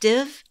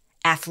attractive,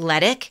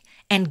 athletic,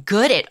 and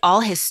good at all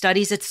his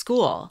studies at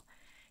school.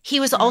 He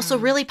was also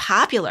really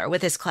popular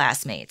with his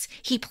classmates.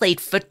 He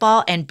played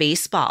football and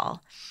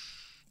baseball.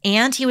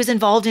 And he was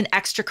involved in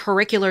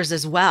extracurriculars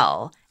as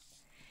well.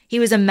 He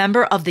was a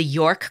member of the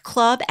York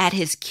Club at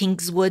his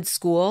Kingswood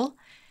school.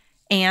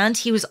 And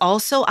he was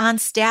also on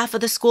staff of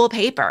the school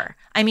paper.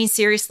 I mean,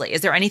 seriously, is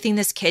there anything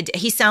this kid...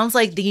 He sounds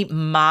like the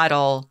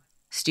model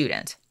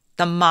student,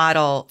 the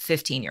model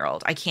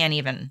 15-year-old. I can't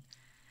even...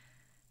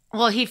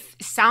 Well, he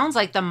sounds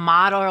like the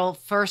model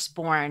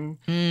firstborn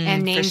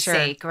and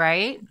namesake,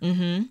 right?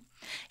 Mm-hmm.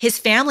 His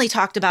family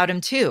talked about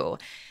him, too.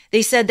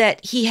 They said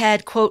that he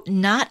had, quote,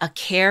 not a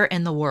care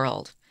in the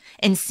world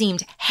and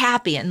seemed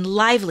happy and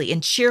lively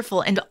and cheerful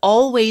and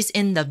always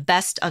in the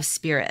best of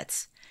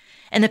spirits.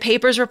 And the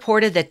papers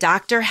reported that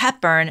Dr.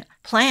 Hepburn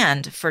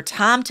planned for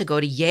Tom to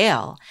go to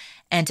Yale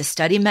and to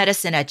study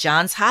medicine at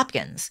Johns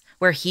Hopkins,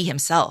 where he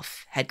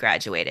himself had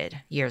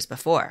graduated years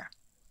before.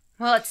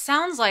 Well, it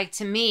sounds like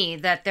to me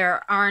that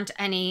there aren't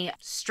any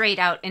straight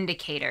out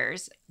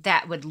indicators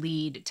that would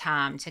lead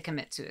Tom to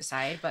commit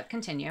suicide, but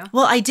continue.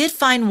 Well, I did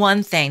find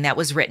one thing that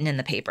was written in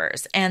the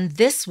papers, and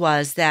this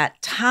was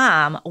that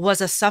Tom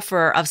was a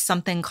sufferer of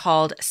something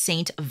called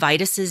St.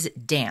 Vitus's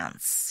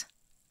dance.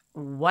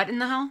 What in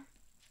the hell?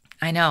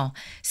 I know.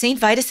 St.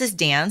 Vitus's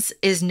dance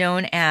is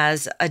known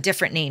as a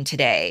different name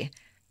today.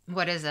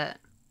 What is it?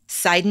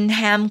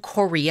 Sydenham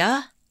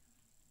chorea.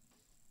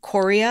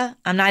 Chorea?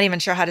 I'm not even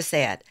sure how to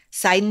say it.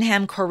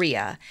 Sydenham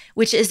chorea,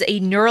 which is a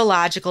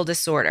neurological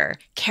disorder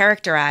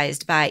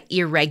characterized by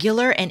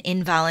irregular and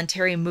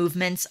involuntary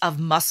movements of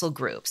muscle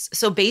groups.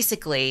 So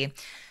basically,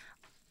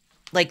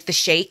 like the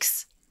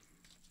shakes.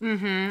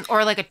 Mm-hmm.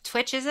 Or like a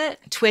twitch, is it?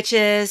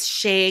 Twitches,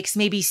 shakes,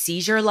 maybe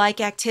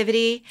seizure-like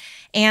activity.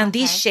 And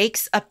these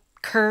shakes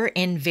occur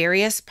in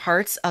various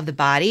parts of the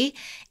body,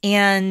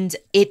 and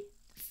it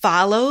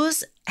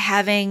follows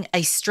having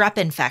a strep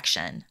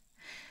infection.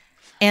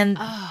 And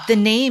the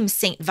name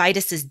St.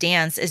 Vitus's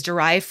dance is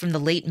derived from the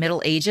late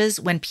Middle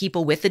Ages when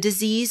people with the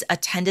disease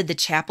attended the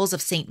chapels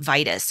of St.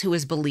 Vitus, who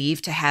is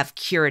believed to have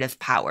curative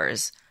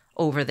powers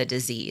over the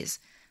disease.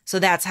 So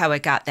that's how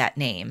it got that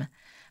name.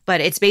 But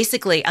it's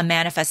basically a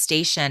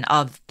manifestation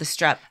of the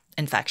strep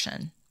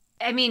infection.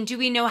 I mean, do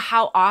we know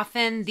how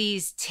often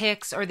these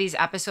tics or these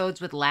episodes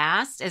would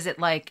last? Is it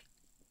like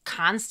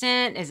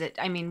constant? Is it,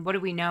 I mean, what do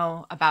we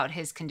know about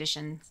his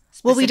condition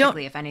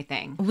specifically, if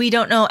anything? We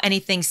don't know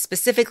anything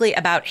specifically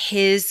about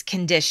his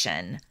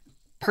condition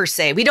per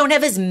se. We don't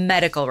have his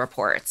medical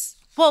reports.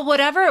 Well,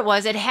 whatever it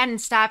was, it hadn't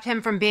stopped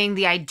him from being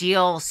the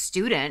ideal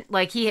student.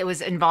 Like, he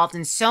was involved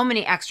in so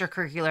many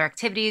extracurricular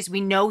activities.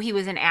 We know he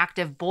was an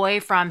active boy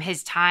from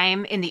his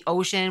time in the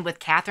ocean with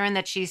Catherine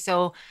that she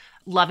so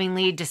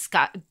lovingly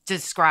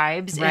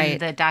describes in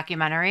the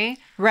documentary.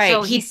 Right.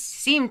 So he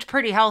seemed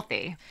pretty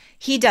healthy.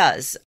 He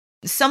does.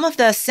 Some of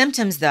the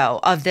symptoms, though,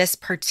 of this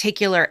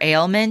particular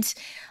ailment,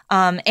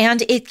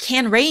 and it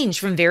can range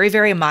from very,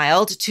 very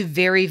mild to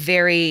very,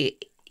 very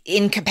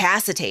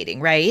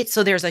incapacitating, right?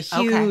 So there's a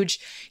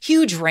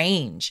huge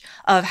range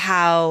of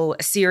how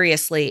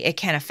seriously it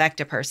can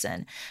affect a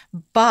person.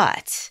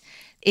 But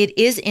it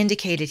is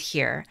indicated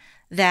here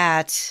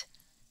that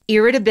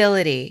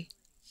irritability,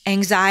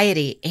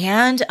 anxiety,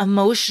 and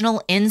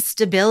emotional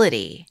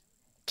instability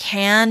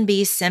can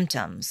be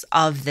symptoms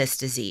of this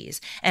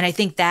disease. And I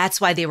think that's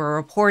why they were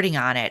reporting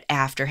on it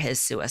after his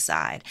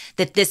suicide,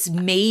 that this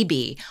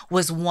maybe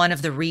was one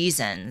of the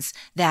reasons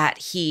that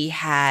he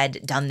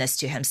had done this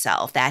to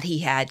himself, that he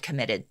had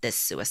committed this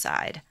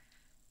suicide.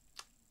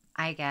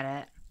 I get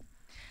it.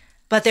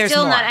 But there's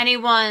still more. not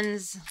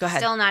anyone's Go ahead.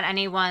 Still not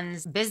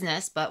anyone's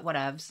business, but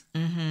whatevs.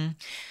 Mm-hmm.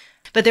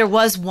 But there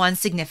was one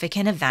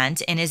significant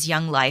event in his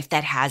young life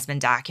that has been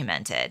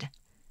documented.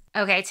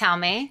 Okay, tell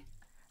me.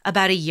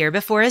 About a year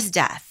before his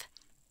death,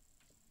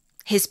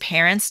 his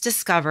parents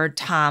discovered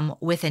Tom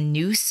with a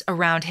noose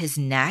around his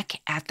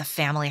neck at the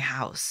family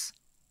house.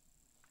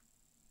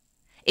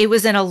 It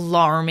was an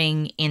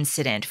alarming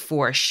incident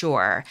for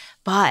sure,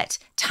 but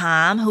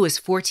Tom, who was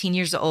 14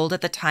 years old at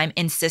the time,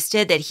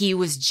 insisted that he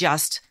was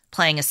just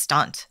playing a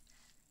stunt,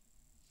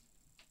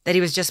 that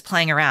he was just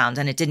playing around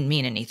and it didn't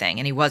mean anything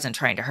and he wasn't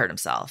trying to hurt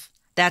himself.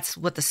 That's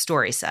what the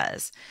story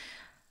says.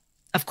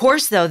 Of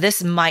course, though,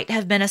 this might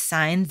have been a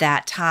sign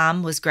that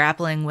Tom was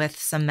grappling with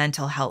some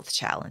mental health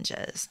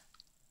challenges.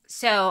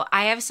 So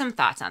I have some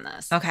thoughts on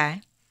this.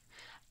 Okay.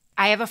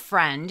 I have a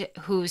friend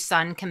whose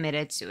son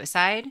committed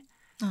suicide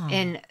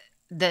in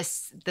a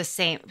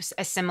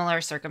similar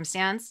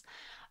circumstance.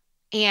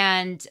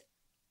 And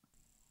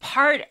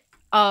part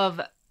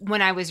of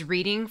when I was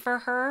reading for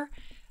her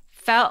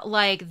felt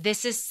like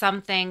this is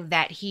something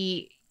that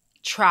he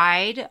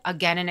tried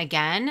again and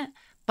again,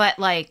 but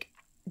like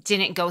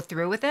didn't go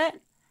through with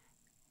it.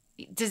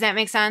 Does that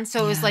make sense?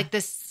 So it was like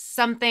this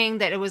something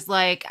that it was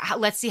like,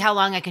 let's see how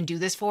long I can do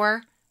this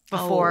for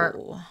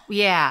before.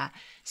 Yeah.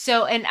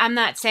 So, and I'm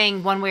not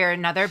saying one way or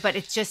another, but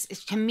it's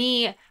just, to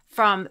me,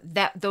 from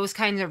those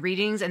kinds of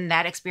readings and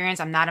that experience,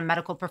 I'm not a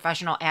medical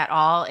professional at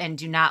all and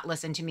do not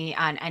listen to me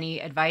on any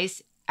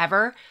advice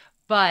ever.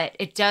 But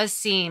it does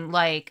seem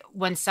like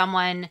when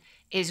someone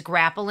is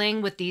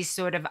grappling with these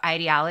sort of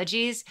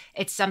ideologies,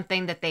 it's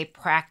something that they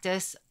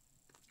practice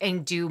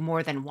and do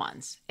more than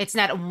once. It's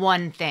not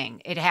one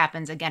thing. It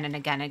happens again and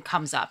again. It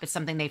comes up. It's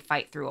something they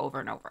fight through over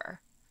and over.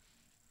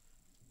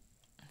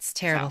 It's a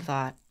terrible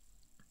thought.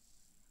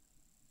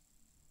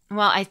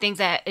 Well, I think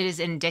that it is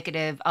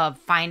indicative of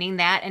finding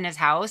that in his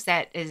house.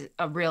 That is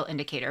a real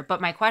indicator. But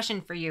my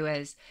question for you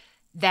is,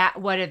 that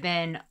would have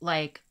been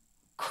like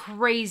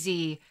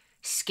crazy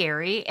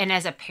scary. And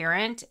as a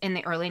parent in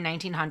the early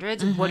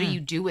 1900s, what do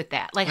you do with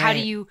that? Like, how do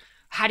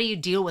you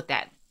deal with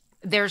that?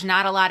 There's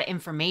not a lot of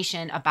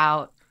information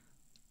about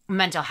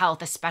mental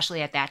health,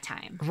 especially at that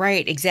time.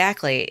 Right,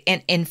 exactly.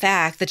 And in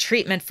fact, the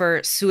treatment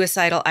for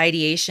suicidal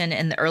ideation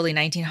in the early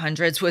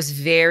 1900s was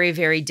very,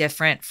 very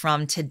different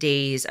from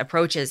today's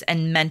approaches.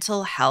 And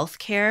mental health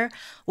care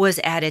was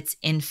at its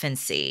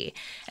infancy.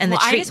 And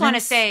I just want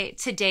to say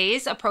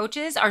today's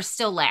approaches are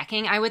still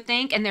lacking, I would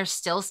think, and there's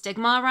still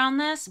stigma around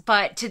this.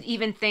 But to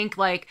even think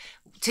like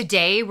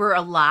today we're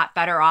a lot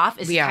better off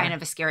is kind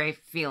of a scary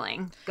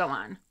feeling. Go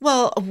on.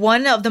 Well,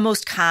 one of the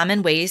most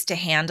common ways to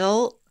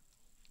handle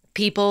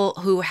people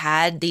who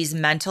had these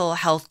mental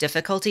health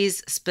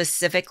difficulties,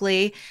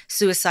 specifically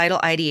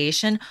suicidal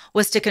ideation,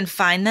 was to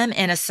confine them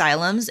in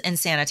asylums and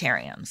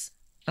sanitariums.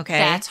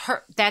 Okay.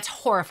 That's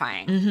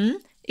horrifying. Mm-hmm.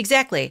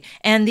 Exactly.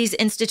 And these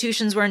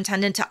institutions were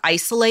intended to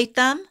isolate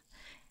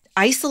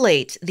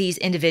these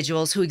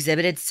individuals who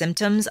exhibited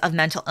symptoms of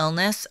mental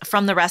illness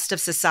from the rest of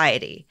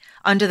society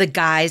under the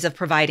guise of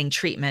providing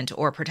treatment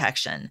or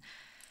protection.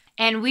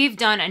 And we've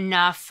done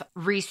enough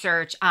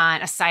research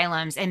on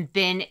asylums and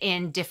been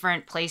in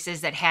different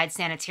places that had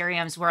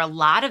sanitariums where a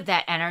lot of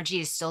that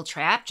energy is still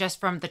trapped just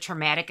from the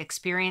traumatic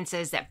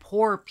experiences that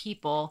poor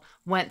people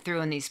went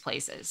through in these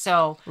places.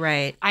 So,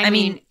 right. I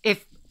mean,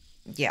 if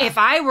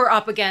I were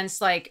up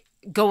against like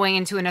going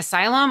into an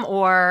asylum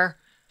or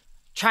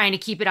trying to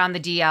keep it on the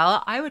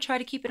DL, I would try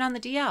to keep it on the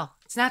DL.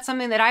 It's not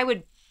something that I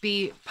would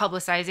be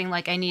publicizing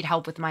like I need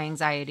help with my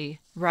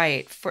anxiety.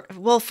 Right.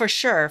 For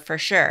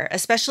sure.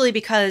 Especially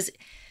because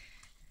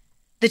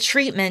the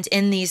treatment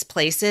in these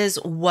places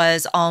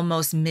was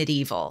almost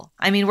medieval.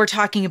 I mean, we're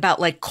talking about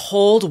like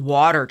cold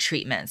water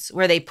treatments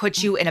where they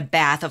put you in a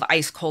bath of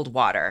ice cold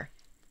water.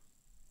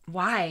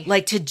 Why?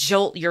 Like to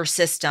jolt your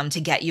system to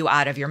get you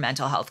out of your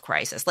mental health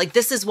crisis. Like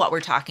this is what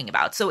we're talking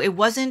about. So it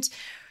wasn't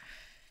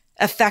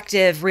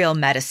effective real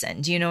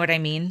medicine. Do you know what I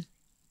mean?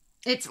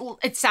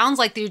 It sounds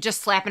like you're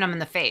just slapping them in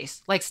the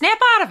face. Like, snap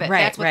out of it.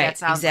 Right, That's what that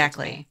sounds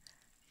exactly. like to me.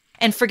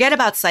 And forget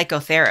about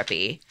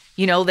psychotherapy.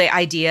 You know, the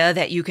idea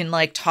that you can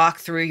like talk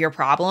through your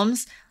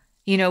problems.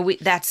 You know,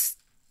 that's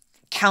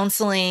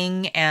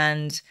counseling,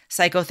 and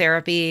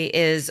psychotherapy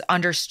is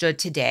understood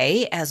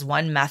today as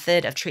one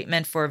method of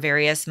treatment for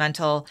various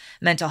mental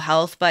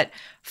health. But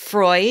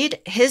Freud,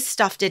 his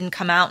stuff didn't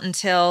come out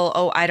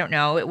until,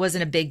 it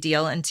wasn't a big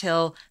deal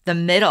until the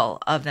middle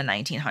of the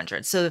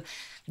 1900s. So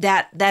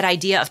that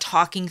idea of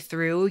talking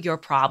through your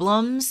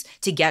problems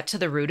to get to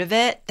the root of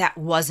it, that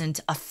wasn't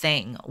a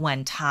thing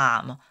when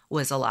Tom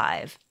was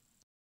alive.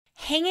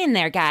 Hang in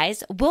there,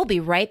 guys. We'll be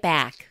right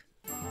back.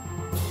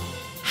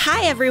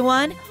 Hi,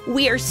 everyone.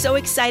 We are so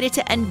excited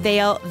to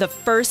unveil the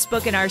first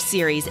book in our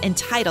series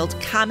entitled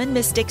Common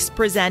Mystics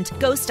Present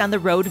Ghost on the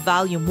Road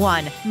Volume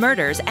 1,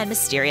 Murders and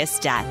Mysterious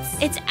Deaths.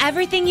 It's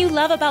everything you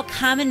love about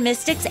Common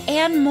Mystics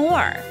and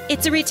more.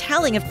 It's a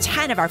retelling of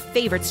 10 of our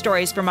favorite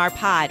stories from our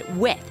pod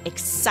with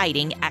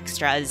exciting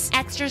extras.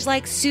 Extras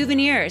like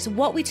souvenirs,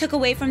 what we took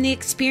away from the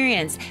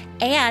experience,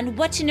 and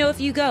what to know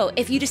if you go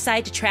if you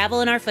decide to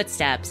travel in our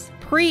footsteps.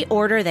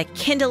 Pre-order the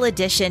Kindle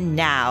edition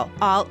now.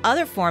 All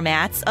other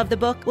formats of the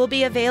book will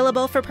be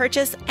available for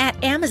purchase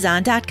at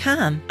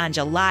Amazon.com on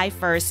July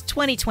 1st,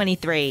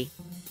 2023.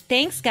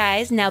 Thanks,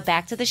 guys. Now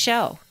back to the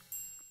show.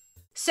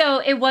 So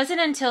it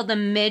wasn't until the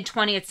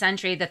mid-20th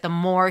century that the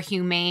more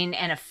humane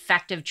and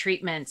effective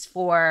treatments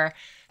for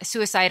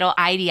suicidal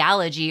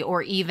ideology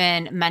or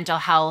even mental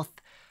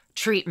health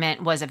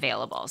treatment was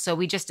available. So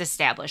we just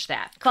established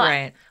that. But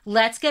right.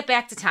 Let's get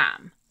back to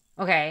Tom,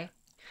 okay?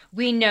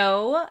 We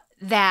know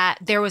that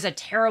there was a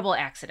terrible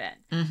accident,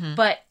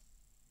 but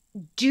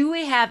do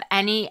we have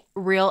any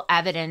real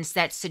evidence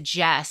that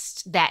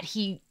suggests that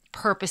he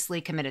purposely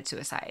committed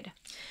suicide?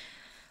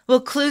 Well,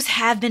 clues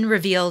have been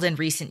revealed in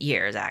recent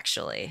years,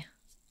 actually.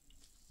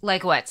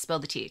 Like what? Spill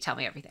the tea. Tell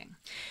me everything.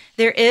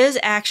 There is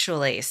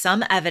actually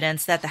some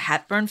evidence that the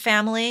Hepburn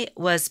family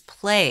was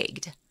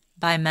plagued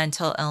by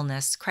mental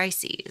illness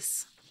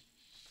crises.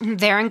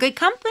 They're in good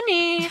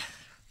company.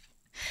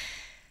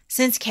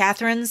 Since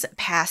Catherine's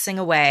passing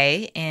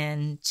away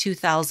in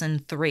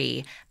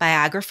 2003,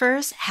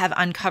 biographers have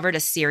uncovered a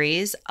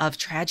series of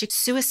tragic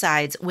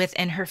suicides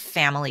within her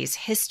family's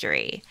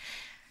history.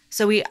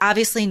 So we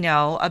obviously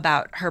know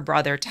about her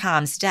brother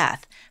Tom's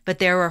death, but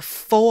there were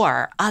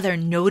 4 other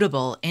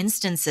notable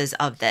instances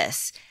of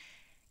this.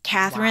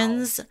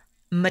 Catherine's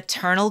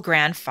maternal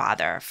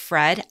grandfather,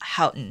 Fred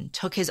Houghton,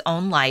 took his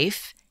own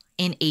life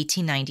in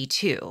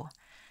 1892,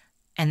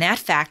 and that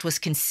fact was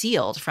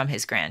concealed from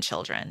his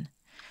grandchildren.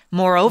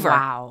 Moreover,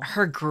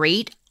 her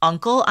great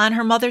uncle on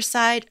her mother's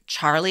side,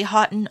 Charlie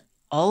Houghton,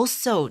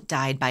 also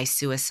died by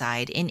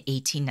suicide in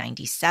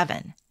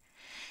 1897.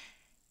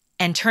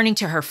 And turning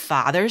to her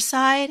father's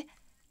side,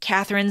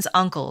 Catherine's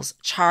uncles,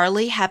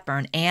 Charlie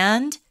Hepburn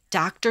and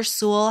Dr.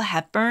 Sewell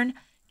Hepburn,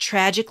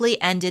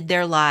 tragically ended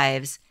their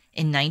lives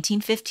in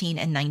 1915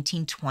 and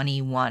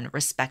 1921,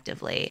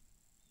 respectively.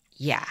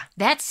 Yeah.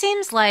 That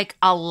seems like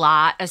a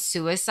lot of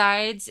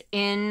suicides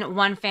in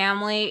one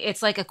family.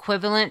 It's like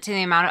equivalent to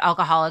the amount of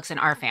alcoholics in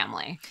our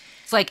family.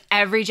 It's like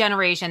every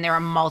generation there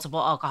are multiple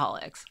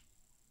alcoholics.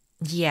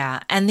 Yeah.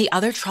 And the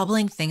other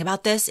troubling thing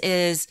about this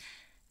is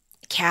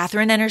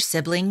Catherine and her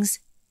siblings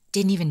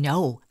didn't even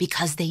know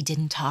because they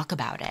didn't talk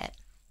about it.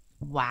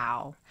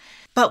 Wow.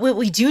 But what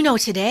we do know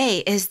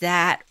today is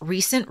that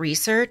recent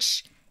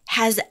research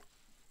has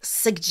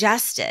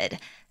suggested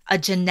a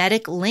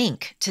genetic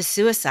link to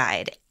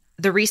suicide.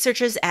 The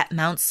researchers at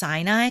Mount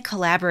Sinai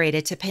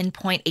collaborated to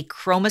pinpoint a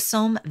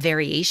chromosome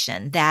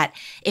variation that,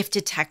 if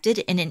detected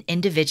in an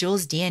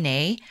individual's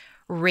DNA,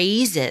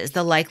 raises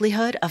the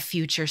likelihood of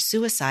future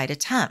suicide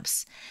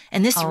attempts.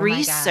 And this Oh my God.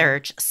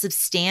 research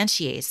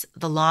substantiates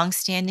the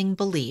longstanding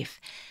belief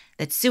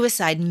that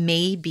suicide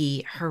may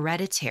be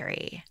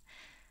hereditary.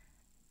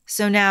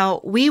 So now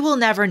we will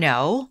never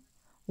know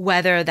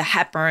whether the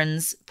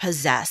Hepburns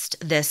possessed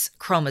this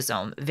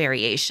chromosome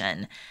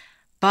variation,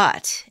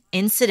 but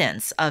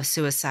incidents of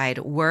suicide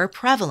were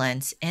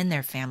prevalent in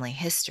their family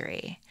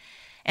history.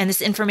 And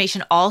this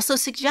information also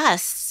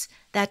suggests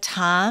that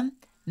Tom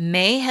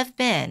may have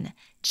been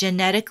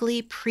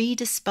genetically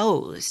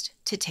predisposed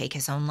to take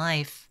his own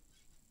life.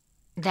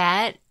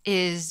 That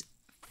is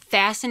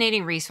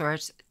fascinating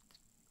research.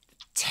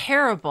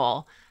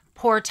 Terrible.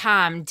 Poor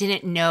Tom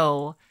didn't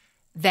know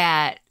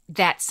that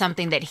that's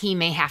something that he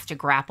may have to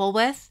grapple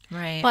with.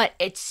 Right. But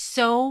it's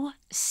so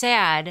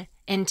sad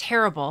and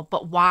terrible.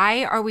 But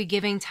why are we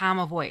giving Tom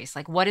a voice?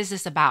 Like, what is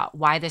this about?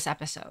 Why this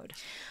episode?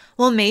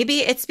 Well, maybe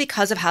it's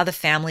because of how the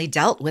family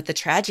dealt with the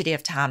tragedy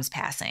of Tom's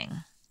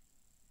passing.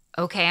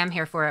 Okay, I'm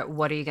here for it.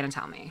 What are you going to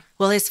tell me?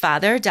 Well, his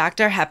father,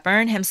 Dr.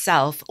 Hepburn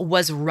himself,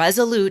 was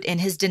resolute in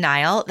his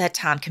denial that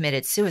Tom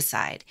committed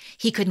suicide.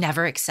 He could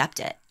never accept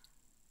it.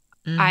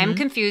 I'm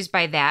confused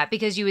by that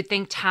because you would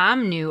think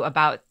Tom knew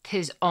about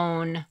his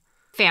own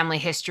family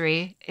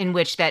history in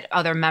which that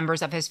other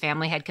members of his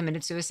family had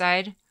committed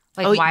suicide.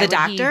 Like, Oh, why the would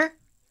doctor?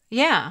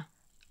 Yeah.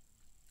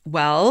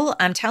 Well,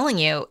 I'm telling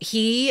you,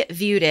 he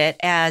viewed it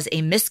as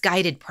a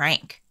misguided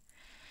prank.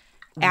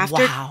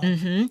 Wow.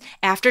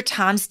 After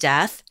Tom's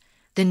death,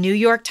 the New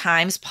York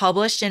Times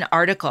published an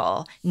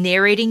article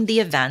narrating the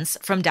events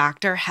from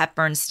Dr.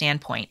 Hepburn's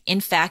standpoint.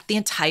 In fact, the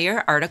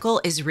entire article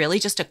is really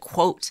just a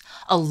quote,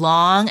 a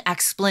long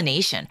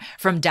explanation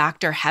from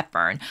Dr.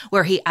 Hepburn,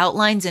 where he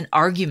outlines an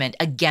argument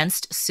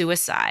against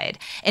suicide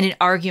and an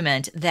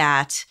argument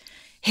that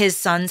his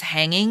son's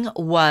hanging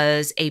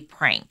was a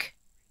prank.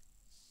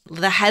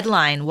 The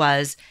headline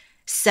was,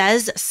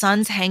 "Says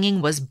son's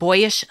hanging was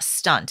boyish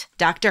stunt.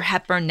 Dr.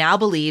 Hepburn now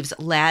believes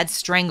lad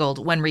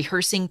strangled when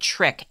rehearsing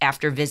trick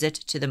after visit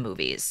to the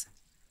movies."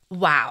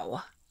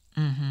 Wow.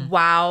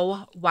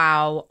 Wow,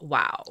 wow,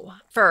 wow.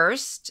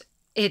 First,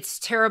 it's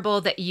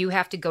terrible that you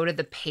have to go to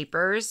the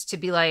papers to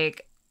be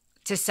like,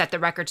 to set the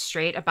record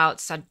straight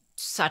about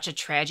such a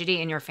tragedy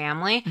in your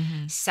family.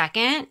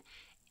 Second,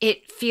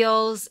 it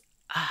feels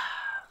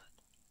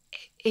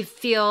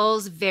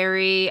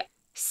very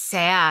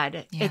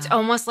sad. Yeah. It's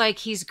almost like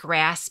he's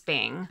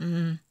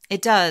grasping.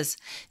 It does.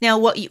 Now,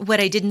 what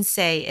I didn't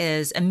say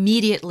is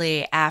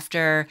immediately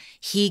after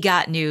he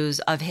got news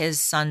of his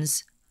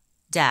son's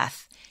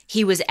death,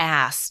 he was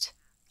asked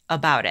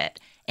about it.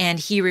 And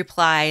he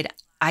replied,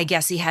 "I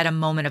guess he had a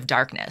moment of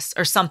darkness,"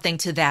 or something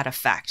to that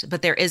effect.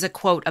 But there is a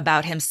quote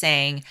about him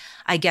saying,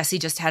 "I guess he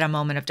just had a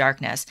moment of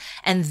darkness."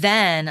 And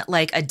then,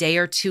 like a day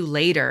or two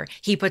later,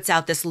 he puts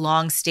out this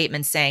long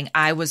statement saying,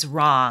 "I was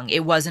wrong.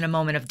 It wasn't a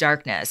moment of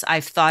darkness.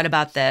 I've thought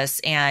about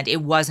this and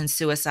it wasn't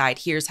suicide.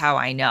 Here's how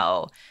I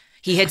know."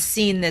 He had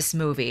seen this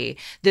movie.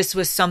 This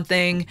was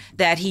something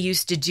that he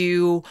used to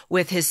do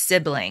with his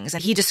siblings.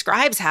 And he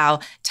describes how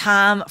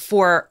Tom,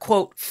 for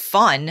quote,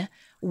 fun,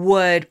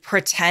 would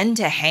pretend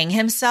to hang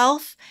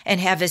himself and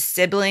have his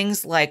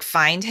siblings like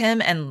find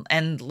him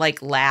and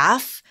like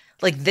laugh.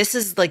 Like, this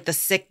is like the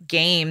sick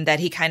game that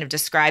he kind of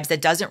describes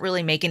that doesn't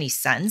really make any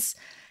sense.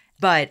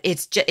 But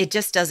it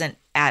just doesn't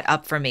add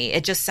up for me.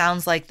 It just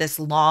sounds like this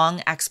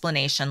long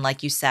explanation,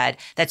 like you said,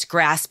 that's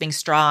grasping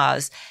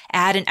straws.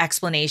 Add an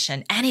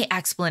explanation, any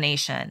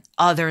explanation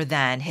other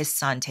than his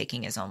son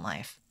taking his own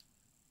life.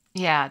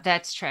 Yeah,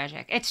 that's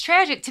tragic. It's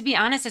tragic. To be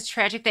honest, it's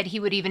tragic that he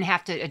would even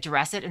have to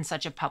address it in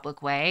such a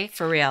public way.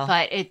 For real.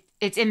 But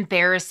it's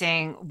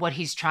embarrassing what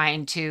he's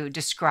trying to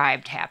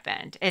describe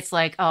happened. It's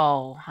like,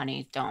 oh,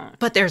 honey, don't.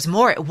 But there's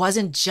more. It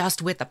wasn't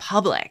just with the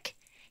public.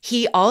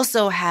 He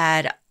also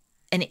had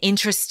an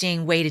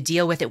interesting way to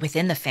deal with it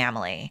within the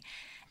family.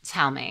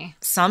 Tell me.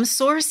 Some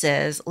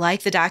sources,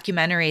 like the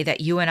documentary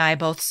that you and I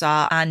both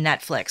saw on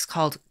Netflix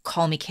called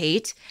Call Me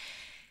Kate,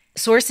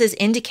 sources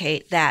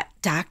indicate that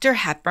Dr.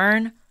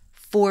 Hepburn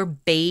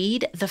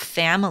forbade the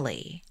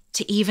family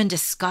to even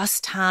discuss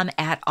Tom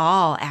at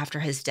all after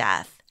his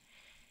death.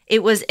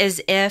 It was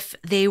as if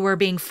they were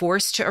being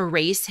forced to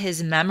erase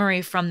his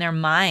memory from their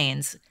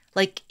minds,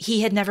 like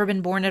he had never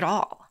been born at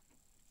all.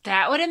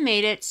 That would have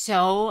made it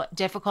so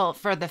difficult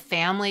for the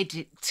family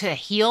to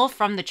heal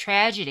from the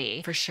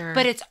tragedy. For sure.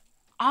 But it's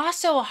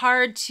also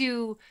hard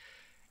to,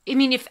 I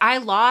mean, if I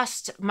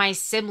lost my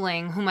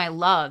sibling whom I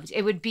loved,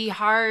 it would be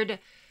hard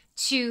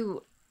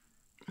to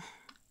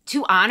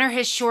honor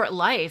his short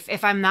life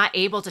if I'm not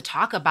able to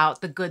talk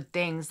about the good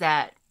things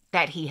that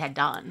he had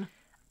done.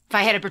 If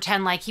I had to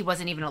pretend like he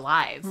wasn't even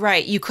alive.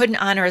 Right. You couldn't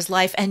honor his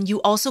life, and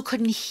you also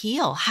couldn't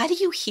heal. How do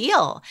you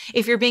heal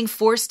if you're being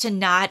forced to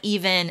not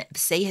even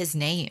say his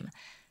name?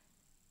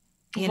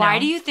 Why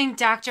do you think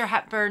Dr.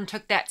 Hepburn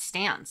took that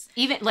stance,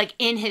 even like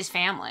in his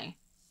family?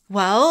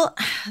 Well,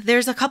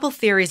 there's a couple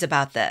theories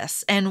about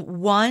this, and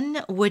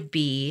one would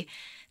be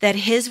that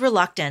his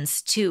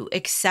reluctance to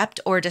accept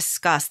or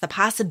discuss the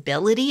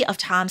possibility of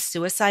Tom's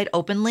suicide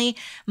openly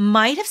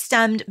might have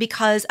stemmed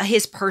because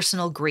his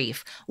personal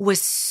grief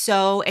was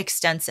so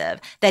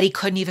extensive that he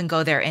couldn't even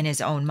go there in his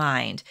own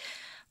mind.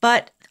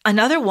 But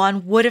another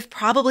one would have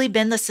probably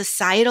been the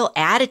societal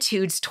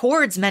attitudes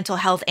towards mental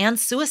health and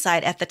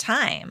suicide at the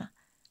time.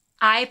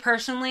 I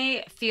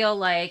personally feel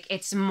like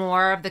it's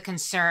more of the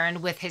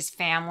concern with his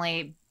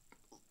family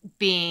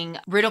being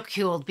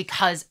ridiculed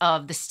because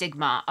of the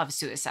stigma of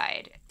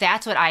suicide.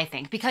 That's what I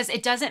think, because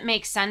it doesn't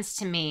make sense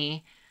to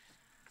me.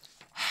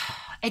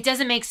 It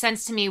doesn't make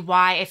sense to me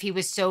why, if he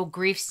was so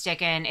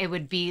grief-stricken, it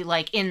would be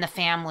like in the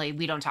family,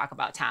 we don't talk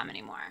about Tom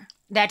anymore.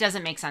 That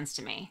doesn't make sense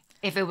to me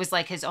if it was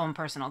like his own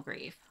personal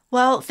grief.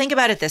 Well, think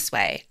about it this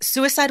way.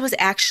 Suicide was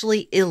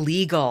actually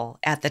illegal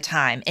at the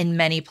time in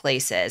many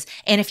places.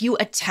 And if you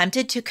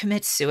attempted to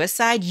commit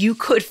suicide, you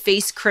could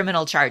face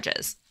criminal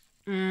charges.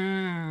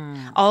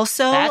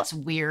 Also, that's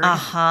weird.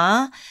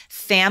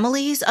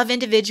 Families of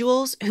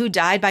individuals who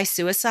died by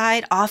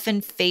suicide often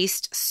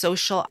faced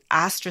social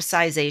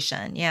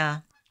ostracization. Yeah.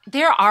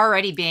 They're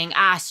already being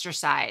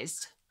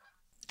ostracized.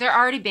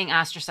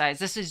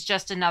 This is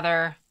just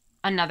another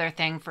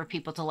thing for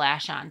people to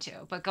lash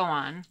onto. But go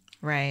on.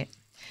 Right.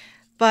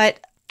 But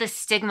the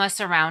stigma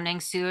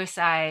surrounding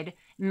suicide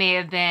may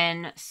have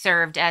been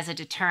served as a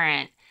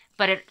deterrent,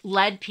 but it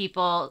led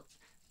people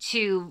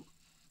to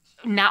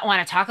not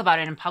want to talk about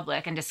it in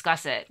public and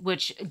discuss it,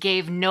 which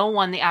gave no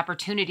one the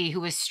opportunity who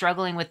was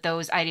struggling with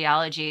those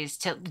ideologies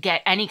to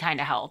get any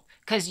kind of help.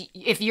 Because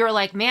if you're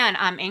like, man,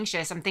 I'm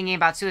anxious, I'm thinking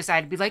about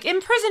suicide, I'd be like,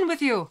 in prison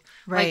with you.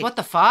 Right. Like, what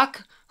the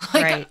fuck?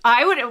 Like, right.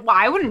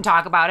 I wouldn't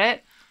talk about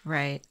it.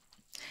 Right.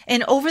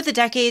 And over the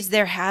decades,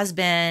 there has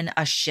been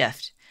a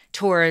shift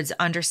towards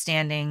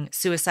understanding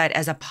suicide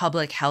as a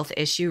public health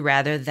issue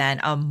rather than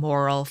a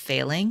moral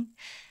failing.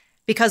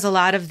 Because a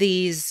lot of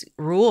these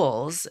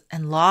rules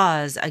and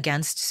laws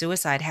against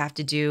suicide have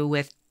to do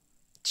with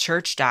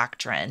church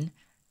doctrine.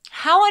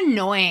 How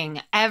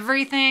annoying.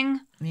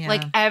 Everything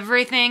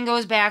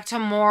goes back to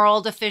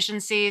moral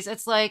deficiencies.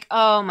 It's like,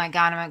 oh my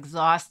God, I'm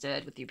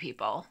exhausted with you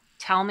people.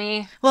 Tell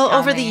me. Well,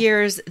 over the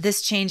years,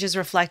 this change is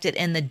reflected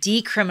in the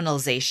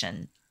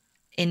decriminalization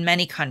in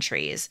many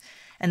countries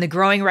and the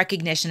growing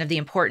recognition of the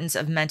importance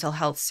of mental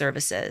health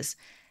services.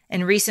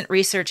 And recent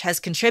research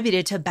has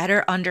contributed to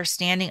better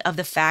understanding of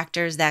the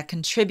factors that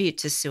contribute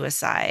to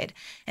suicide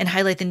and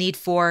highlight the need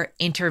for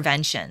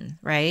intervention,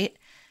 right?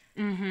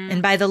 Mm-hmm.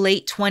 And by the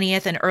late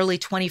 20th and early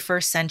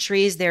 21st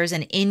centuries, there's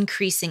an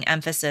increasing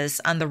emphasis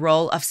on the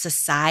role of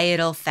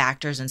societal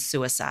factors in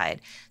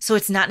suicide. So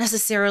it's not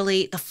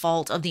necessarily the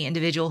fault of the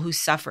individual who's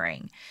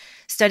suffering.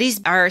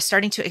 Studies are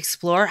starting to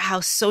explore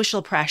how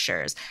social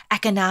pressures,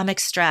 economic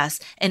stress,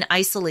 and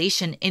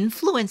isolation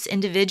influence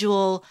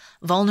individual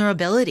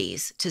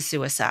vulnerabilities to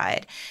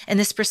suicide. And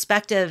this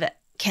perspective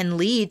can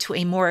lead to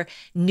a more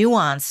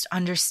nuanced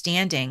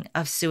understanding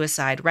of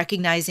suicide,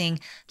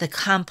 recognizing the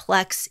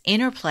complex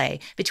interplay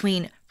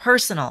between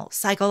personal,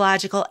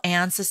 psychological,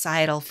 and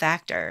societal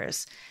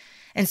factors.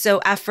 And so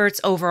efforts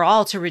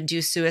overall to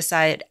reduce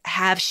suicide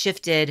have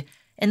shifted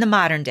in the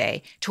modern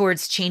day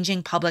towards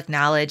changing public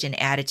knowledge and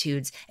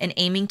attitudes and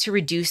aiming to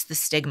reduce the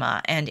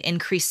stigma and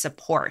increase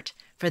support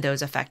for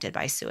those affected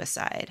by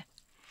suicide.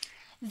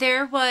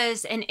 There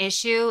was an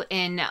issue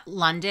in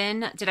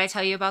London, did I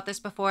tell you about this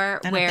before?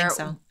 I don't think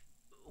so.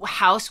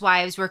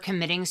 Housewives were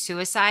committing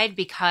suicide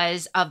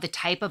because of the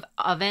type of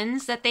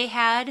ovens that they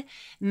had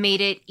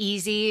made it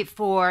easy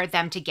for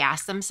them to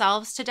gas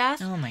themselves to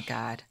death. Oh my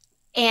God.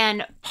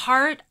 And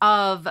part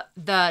of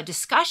the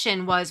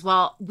discussion was,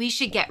 well, we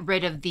should get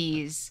rid of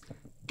these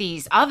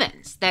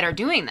ovens that are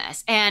doing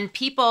this. And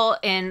people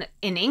in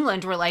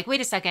England were like,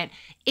 wait a second,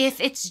 if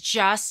it's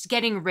just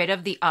getting rid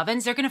of the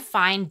ovens, they're going to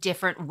find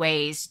different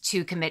ways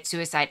to commit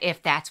suicide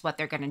if that's what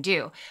they're going to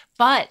do.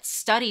 But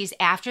studies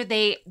after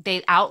they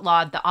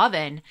outlawed the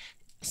oven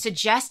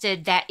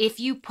suggested that if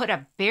you put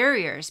up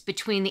barriers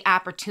between the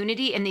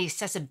opportunity and the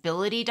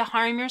accessibility to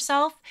harm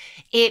yourself,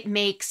 it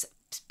makes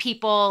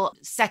people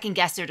second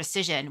guess their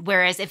decision.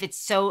 Whereas if it's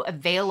so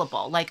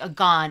available, like a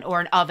gun or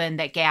an oven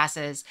that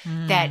gases,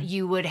 that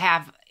you would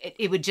have,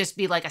 it would just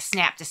be like a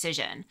snap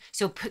decision.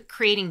 So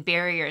creating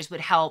barriers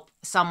would help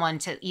someone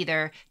to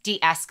either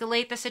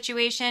de-escalate the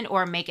situation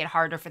or make it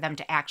harder for them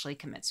to actually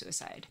commit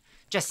suicide.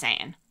 Just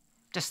saying.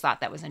 Just thought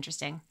that was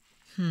interesting.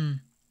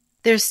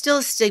 There's still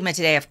a stigma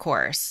today, of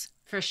course.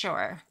 For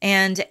sure.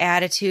 And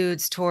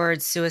attitudes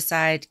towards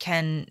suicide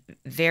can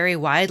vary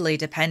widely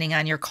depending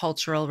on your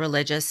cultural,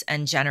 religious,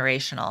 and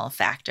generational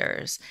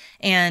factors.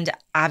 And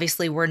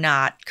obviously, we're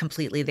not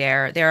completely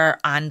there. There are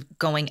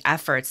ongoing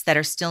efforts that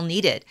are still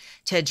needed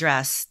to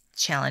address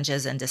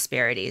challenges and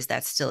disparities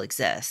that still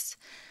exist.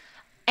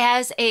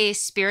 as a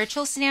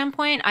spiritual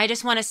standpoint, I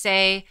just want to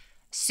say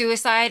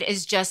suicide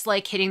is just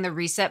like hitting the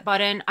reset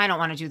button. I don't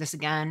want to do this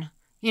again.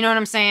 You know what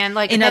I'm saying?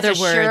 Like, in that's other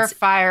a words,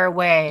 surefire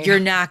way. You're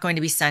not going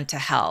to be sent to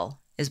hell,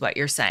 is what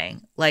you're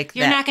saying. Like,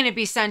 you're not going to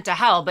be sent to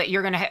hell, but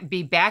you're going to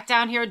be back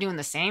down here doing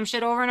the same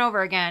shit over and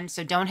over again.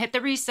 So don't hit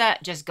the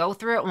reset. Just go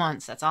through it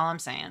once. That's all I'm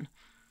saying.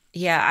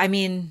 Yeah, I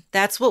mean,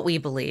 that's what we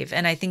believe.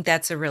 And I think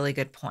that's a really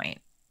good point.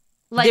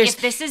 Like,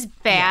 if this is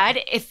bad,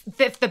 if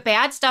the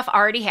bad stuff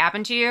already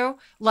happened to you,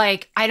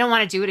 like, I don't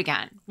want to do it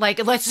again.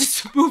 Like, let's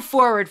just move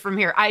forward from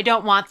here. I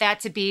don't want that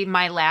to be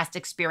my last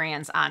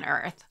experience on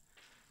Earth.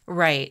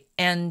 Right.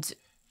 And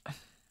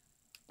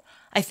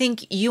I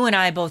think you and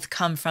I both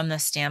come from the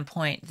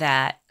standpoint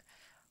that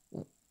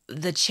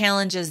the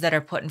challenges that are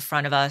put in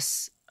front of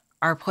us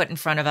are put in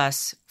front of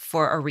us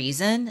for a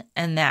reason.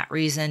 And that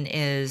reason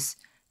is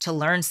to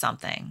learn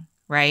something,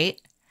 right?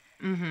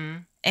 Mm-hmm.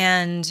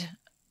 And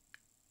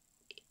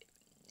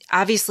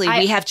obviously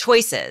we have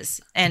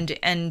choices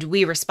and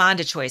we respond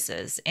to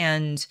choices.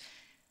 And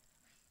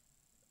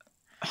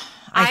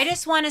I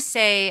just want to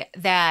say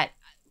that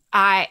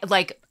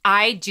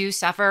I do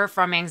suffer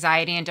from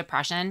anxiety and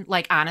depression.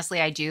 Like,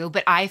 honestly, I do.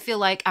 But I feel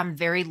like I'm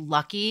very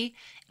lucky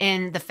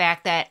in the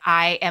fact that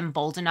I am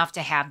bold enough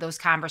to have those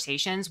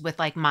conversations with,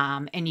 like,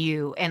 Mom and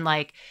you. And,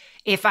 like,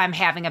 if I'm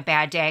having a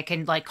bad day, I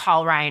can, like,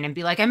 call Ryan and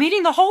be like, I'm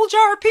eating the whole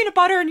jar of peanut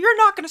butter and you're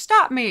not going to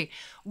stop me.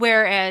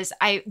 Whereas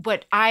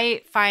what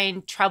I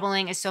find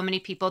troubling is so many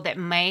people that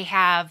may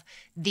have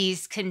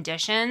these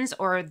conditions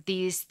or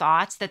these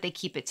thoughts that they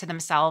keep it to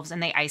themselves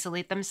and they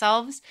isolate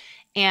themselves.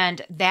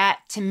 And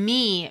that, to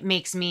me,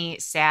 makes me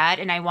sad.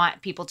 And I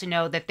want people to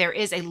know that there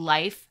is a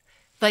life.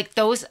 Like,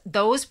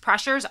 those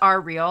pressures are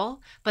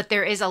real, but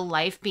there is a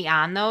life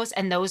beyond those.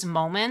 And those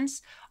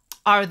moments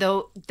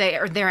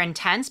they're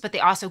intense, but they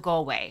also go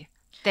away.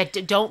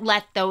 That don't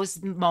let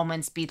those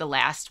moments be the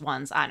last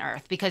ones on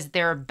Earth, because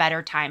there are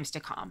better times to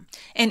come.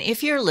 And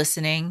if you're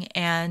listening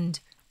and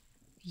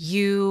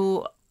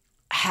you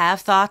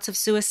have thoughts of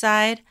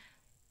suicide,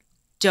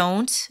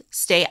 don't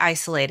stay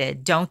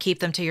isolated. Don't keep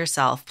them to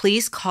yourself.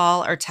 Please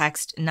call or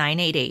text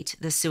 988,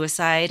 the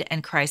Suicide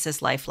and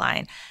Crisis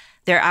Lifeline.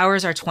 Their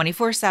hours are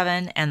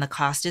 24/7 and the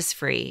cost is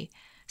free.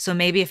 So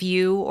maybe if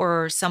you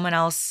or someone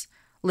else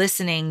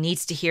listening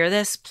needs to hear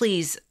this,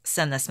 please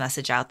send this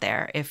message out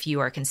there if you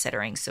are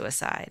considering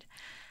suicide.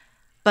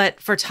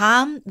 But for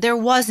Tom, there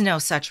was no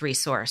such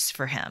resource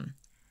for him.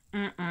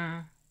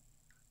 Mm-mm.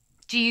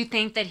 Do you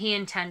think that he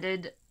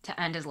intended to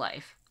end his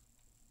life?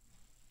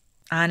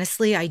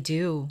 Honestly, I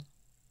do.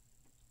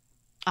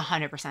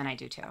 100% I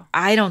do too.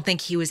 I don't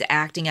think he was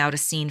acting out a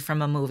scene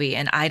from a movie,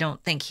 and I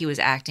don't think he was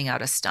acting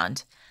out a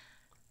stunt.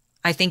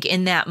 I think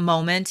in that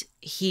moment,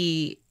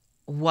 he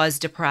was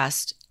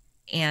depressed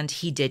and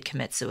he did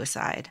commit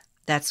suicide.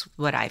 That's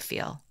what I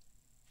feel.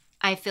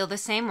 I feel the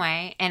same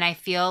way. And I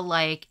feel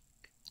like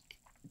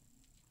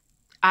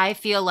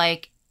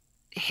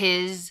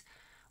his,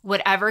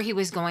 whatever he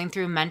was going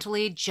through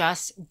mentally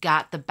just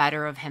got the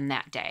better of him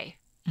that day.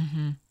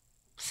 Mm-hmm.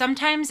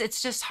 Sometimes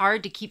it's just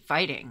hard to keep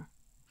fighting.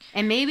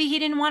 And maybe he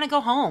didn't want to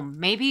go home.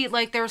 Maybe,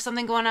 like, there was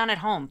something going on at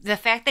home. The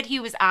fact that he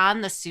was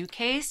on the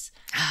suitcase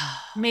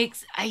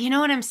makes, you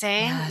know what I'm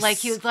saying? Yes. Like,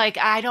 he was like,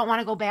 I don't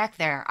want to go back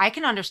there. I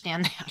can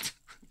understand that.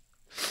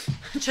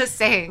 Just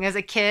saying, as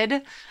a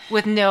kid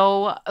with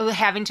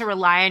having to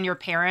rely on your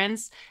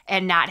parents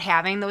and not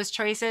having those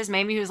choices,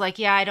 maybe he was like,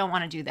 yeah, I don't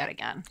want to do that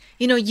again.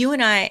 You know, you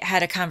and I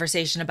had a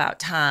conversation about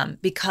Tom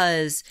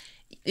because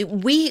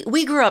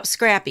we grew up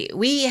scrappy.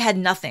 We had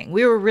nothing.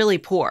 We were really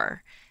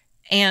poor.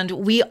 And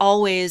we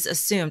always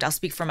assumed, I'll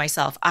speak for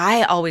myself,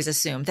 I always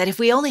assumed that if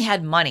we only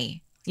had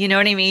money, you know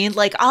what I mean?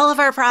 Like, all of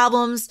our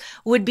problems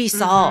would be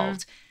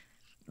solved.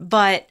 Mm-hmm.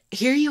 But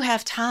here you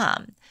have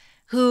Tom,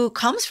 who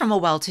comes from a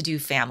well-to-do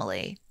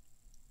family.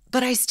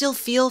 But I still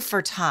feel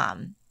for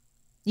Tom.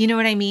 You know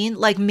what I mean?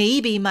 Like,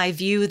 maybe my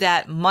view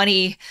that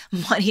money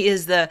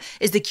is the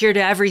cure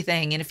to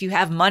everything. And if you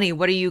have money,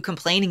 what are you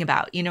complaining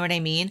about? You know what I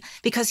mean?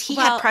 Because he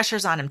had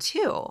pressures on him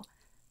too.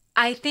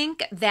 I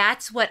think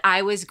that's what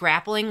I was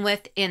grappling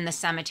with in the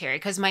cemetery,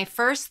 because my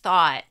first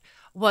thought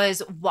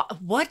was,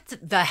 what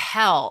the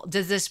hell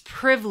does this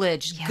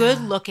privileged,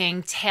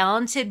 good-looking,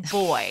 talented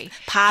boy,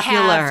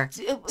 popular,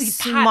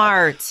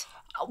 smart,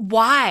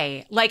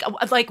 why? Like,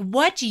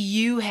 what do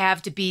you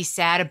have to be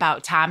sad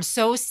about, Tom?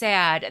 So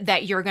sad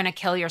that you're going to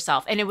kill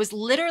yourself. And it was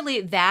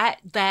literally that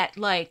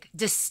like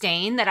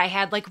disdain that I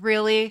had, like,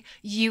 really,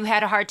 you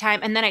had a hard time.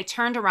 And then I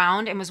turned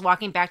around and was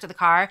walking back to the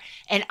car,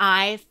 and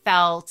I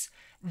felt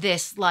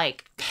this,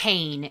 like,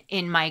 pain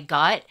in my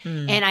gut.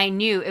 And I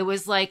knew it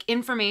was like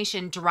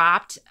information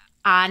dropped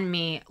on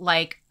me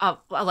like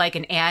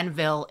an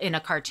anvil in a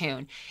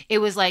cartoon. It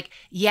was like,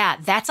 yeah,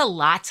 that's a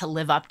lot to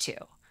live up to.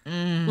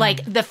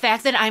 Like, the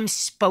fact that I'm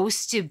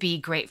supposed to be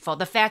grateful,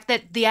 the fact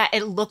that,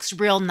 it looks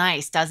real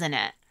nice, doesn't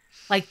it?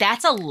 Like,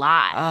 that's a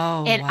lot.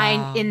 Oh, and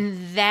wow.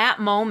 in that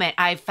moment,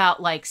 I felt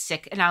like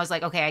sick, and I was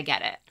like, okay, I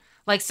get it.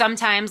 Like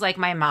sometimes like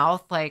my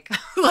mouth like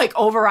like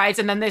overrides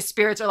and then the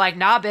spirits are like,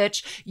 nah,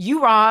 bitch,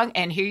 you wrong.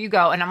 And here you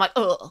go. And I'm like,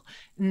 oh,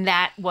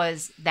 that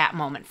was that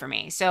moment for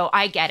me. So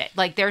I get it.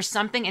 Like there's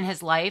something in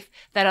his life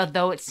that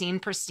although it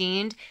seemed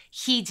pristine,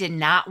 he did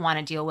not want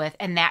to deal with.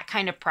 And that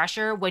kind of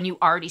pressure when you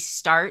already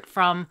start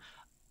from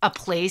a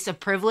place of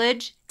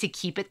privilege to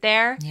keep it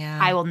there,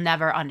 I will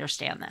never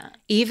understand that.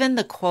 Even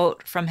the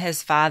quote from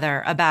his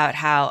father about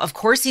how, of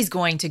course, he's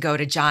going to go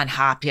to Johns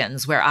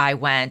Hopkins where I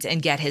went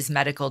and get his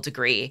medical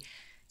degree.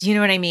 Do you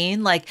know what I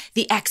mean? Like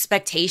the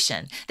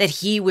expectation that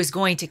he was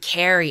going to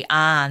carry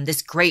on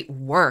this great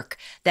work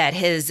that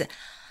his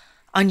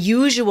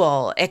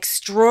unusual,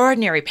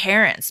 extraordinary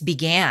parents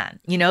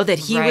began, that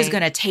he was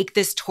going to take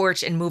this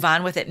torch and move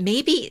on with it.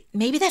 Maybe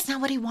that's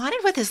not what he wanted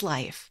with his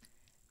life.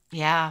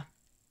 Yeah.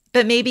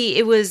 But maybe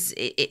it was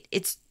a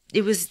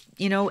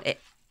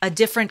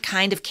different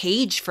kind of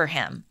cage for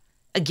him,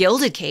 a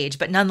gilded cage,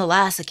 but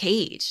nonetheless a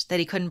cage that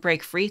he couldn't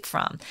break free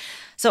from.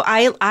 So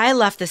I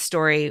left this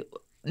story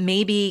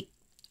maybe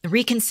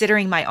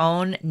reconsidering my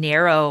own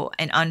narrow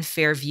and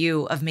unfair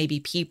view of maybe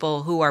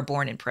people who are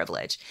born in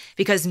privilege,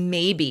 because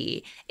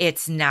maybe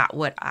it's not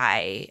what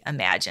I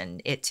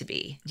imagine it to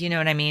be. Do you know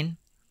what I mean?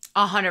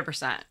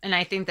 100%. And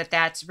I think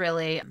that's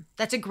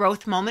a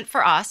growth moment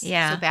for us.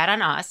 Yeah. So bad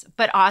on us.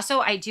 But also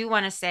I do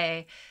want to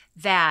say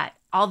that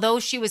although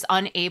she was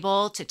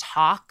unable to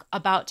talk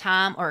about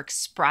Tom or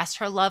express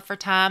her love for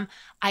Tom,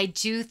 I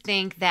do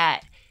think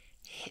that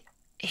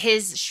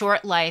his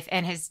short life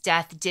and his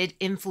death did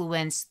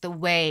influence the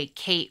way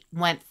Kate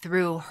went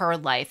through her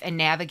life and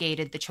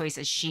navigated the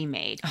choices she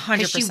made. 100%.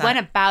 Because she went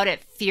about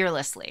it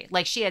fearlessly.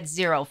 Like she had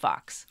zero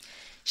fucks.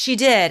 She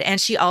did.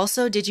 And she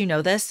also, did you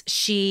know this?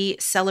 She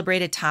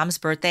celebrated Tom's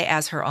birthday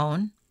as her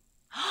own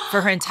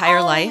for her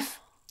entire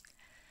life.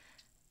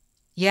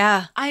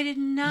 Yeah. I did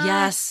not.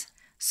 Yes.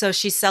 So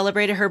she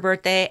celebrated her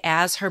birthday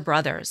as her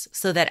brother's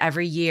so that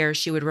every year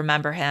she would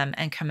remember him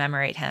and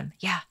commemorate him.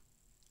 Yeah.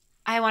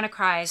 I want to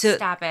cry. So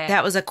Stop it.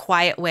 That was a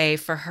quiet way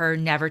for her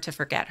never to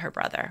forget her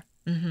brother,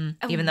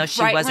 even though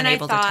she wasn't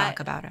able to talk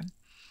about him.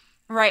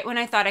 Right when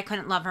I thought I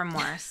couldn't love her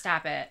more.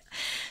 Stop it.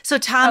 So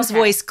Tom's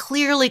voice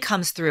clearly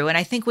comes through, and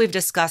I think we've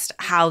discussed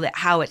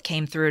how it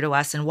came through to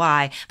us and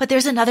why. But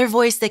there's another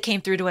voice that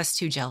came through to us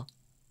too, Jill.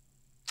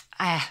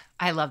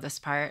 I love this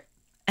part.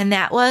 And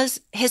that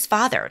was his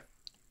father,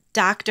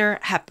 Dr.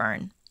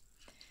 Hepburn.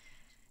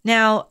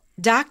 Now,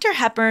 Dr.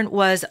 Hepburn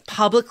was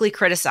publicly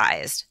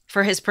criticized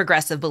for his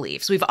progressive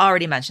beliefs. We've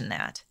already mentioned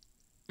that.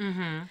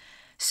 Mm-hmm.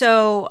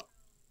 So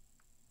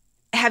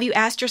have you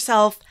asked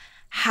yourself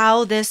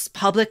how this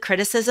public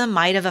criticism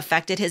might have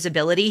affected his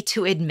ability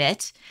to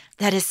admit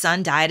that his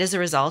son died as a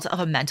result of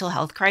a mental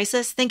health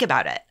crisis? Think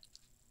about it.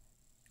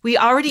 We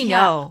already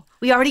know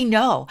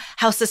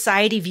how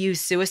society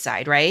views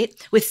suicide,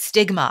 right? With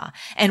stigma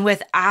and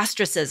with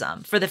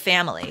ostracism for the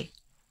family.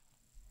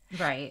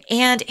 Right.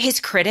 And his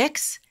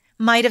critics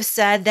might have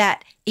said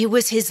that it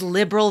was his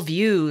liberal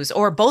views,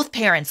 or both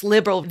parents'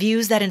 liberal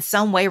views, that in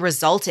some way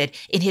resulted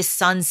in his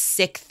son's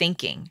sick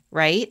thinking,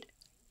 right?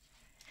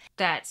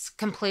 That's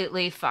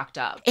completely fucked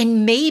up.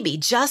 And maybe,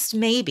 just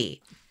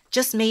maybe,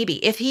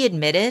 if he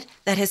admitted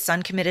that his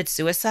son committed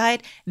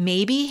suicide,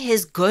 maybe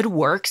his good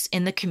works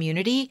in the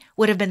community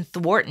would have been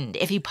thwarted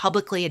if he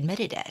publicly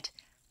admitted it.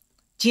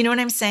 Do you know what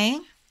I'm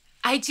saying?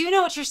 I do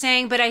know what you're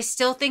saying, but I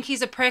still think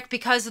he's a prick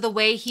because of the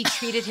way he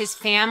treated his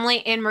family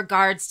in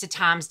regards to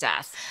Tom's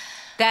death.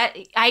 That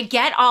I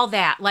get all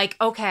that. Like,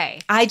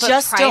 okay. I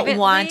just don't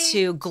want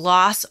to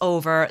gloss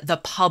over the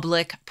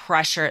public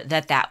pressure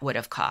that would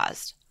have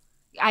caused.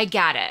 I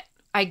get it.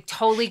 I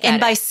totally get it.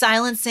 And by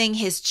silencing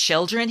his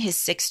children, his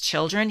 6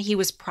 children, he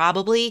was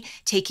probably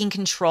taking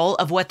control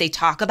of what they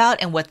talk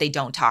about and what they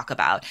don't talk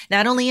about,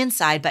 not only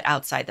inside, but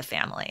outside the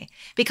family.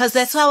 Because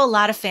that's how a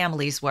lot of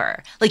families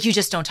were. Like, you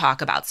just don't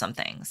talk about some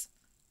things.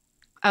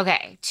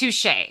 Okay,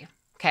 touche.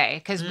 Okay,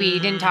 because we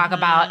didn't talk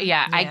about,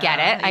 I get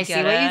it. I see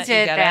what you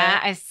did there.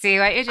 I see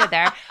what you did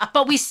there.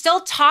 But we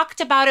still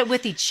talked about it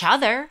with each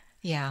other.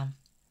 Yeah.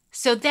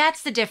 So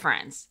that's the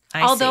difference.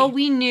 Although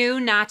we knew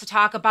not to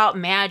talk about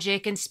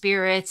magic and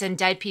spirits and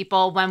dead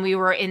people when we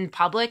were in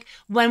public,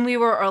 when we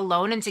were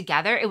alone and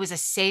together, it was a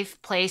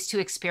safe place to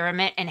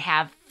experiment and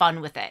have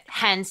fun with it.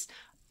 Hence,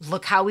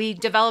 look how we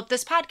developed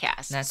this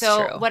podcast. That's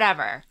so true.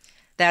 Whatever.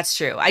 That's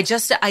true. I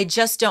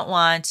just don't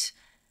want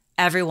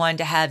everyone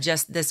to have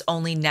just this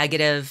only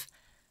negative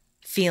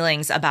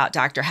feelings about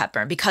Dr.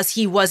 Hepburn, because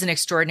he was an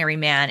extraordinary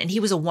man and he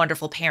was a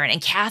wonderful parent.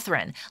 And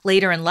Catherine,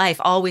 later in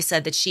life, always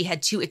said that she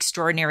had 2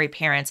 extraordinary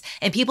parents.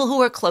 And people who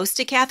were close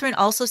to Catherine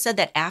also said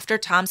that after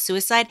Tom's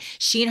suicide,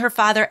 she and her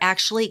father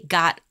actually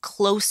got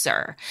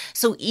closer.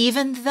 So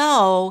even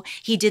though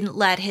he didn't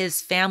let his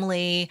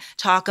family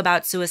talk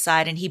about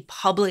suicide and he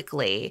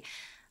publicly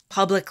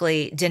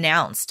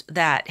denounced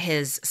that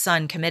his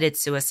son committed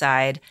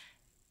suicide,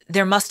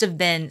 there must have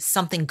been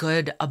something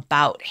good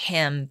about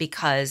him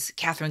because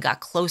Catherine got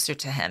closer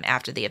to him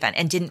after the event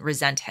and didn't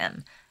resent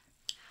him.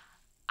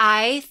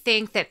 I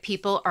think that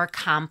people are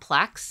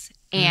complex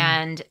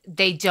and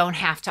they don't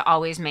have to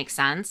always make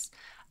sense.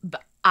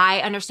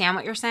 I understand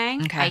what you're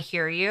saying. Okay. I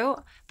hear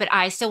you. But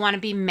I still want to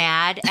be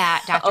mad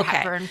at Dr. Okay.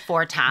 Hepburn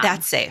for Tom.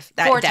 That's safe.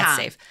 For That's Tom.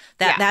 safe.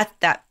 Yeah.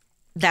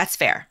 That's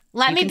fair.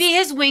 Let You me can be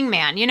his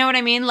wingman. You know what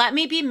I mean? Let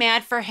me be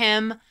mad for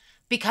him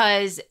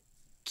because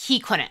he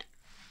couldn't.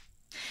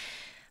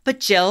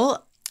 But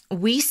Jill,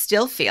 we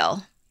still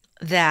feel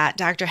that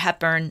Dr.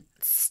 Hepburn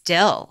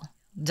still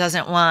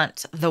doesn't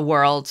want the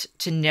world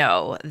to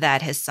know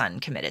that his son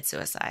committed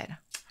suicide.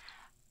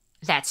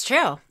 That's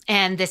true.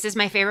 And this is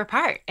my favorite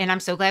part. And I'm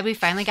so glad we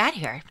finally got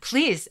here.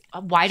 Please,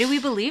 why do we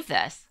believe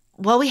this?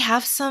 Well, we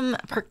have some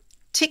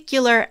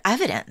particular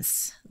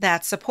evidence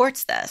that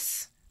supports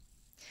this.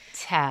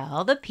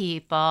 Tell the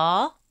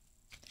people.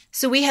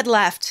 So we had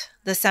left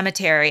the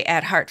cemetery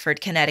at Hartford,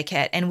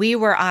 Connecticut, and we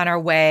were on our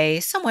way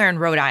somewhere in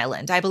Rhode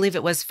Island. I believe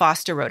it was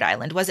Foster, Rhode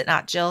Island. Was it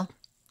not, Jill?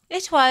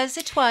 It was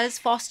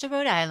Foster,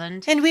 Rhode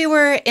Island. And we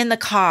were in the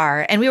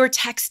car and we were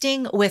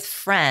texting with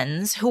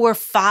friends who were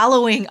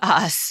following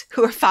us,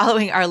 who were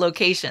following our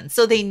location.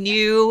 So they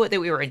knew that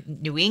we were in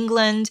New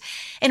England,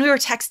 and we were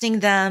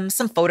texting them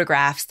some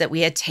photographs that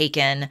we had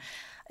taken.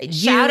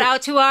 Shout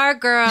out to our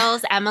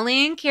girls,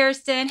 Emily and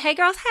Kirsten. Hey,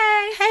 girls,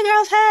 hey. Hey,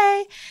 girls,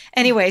 hey.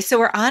 Anyway, so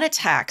we're on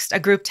a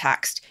group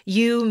text.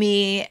 You,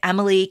 me,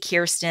 Emily,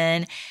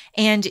 Kirsten,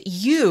 and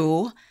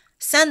you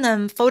send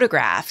them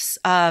photographs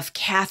of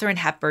Katharine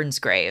Hepburn's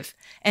grave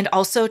and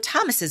also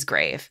Thomas's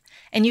grave.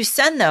 And you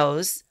send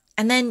those,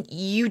 and then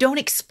you don't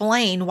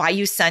explain why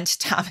you sent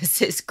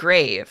Thomas's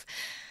grave.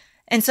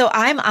 And so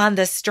I'm on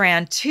this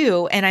strand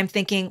too, and I'm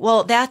thinking,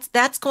 well,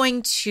 that's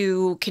going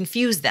to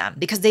confuse them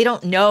because they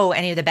don't know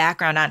any of the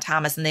background on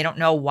Thomas and they don't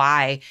know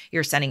why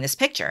you're sending this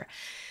picture.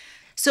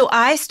 So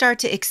I start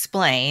to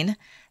explain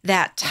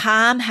that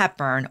Tom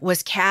Hepburn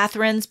was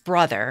Katharine's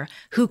brother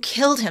who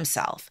killed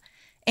himself.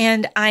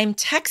 And I'm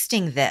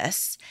texting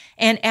this,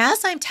 and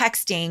as I'm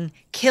texting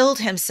killed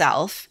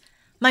himself,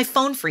 my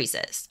phone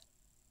freezes.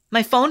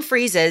 My phone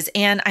freezes,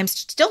 and I'm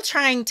still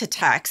trying to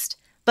text,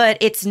 but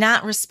it's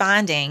not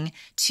responding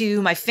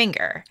to my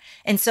finger.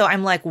 And so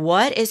I'm like,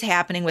 what is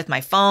happening with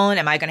my phone?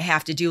 Am I going to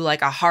have to do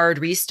like a hard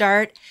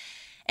restart?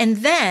 And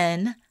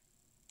then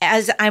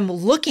as I'm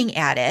looking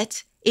at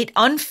it, it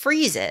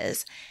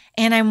unfreezes,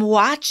 and I'm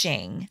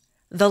watching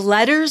the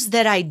letters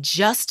that I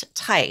just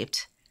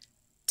typed,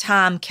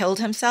 Tom killed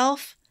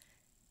himself,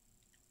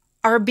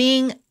 are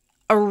being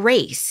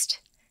erased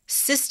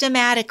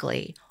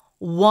systematically,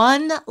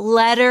 one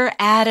letter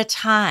at a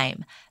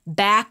time,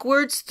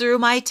 backwards through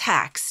my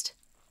text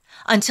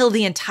until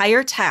the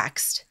entire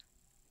text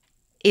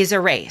is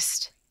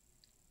erased.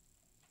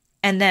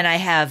 And then I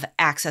have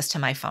access to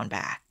my phone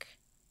back.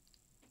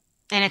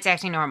 And it's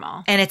acting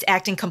normal. And it's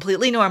acting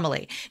completely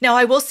normally. Now,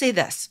 I will say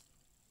this.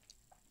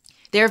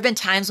 There have been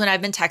times when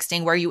I've been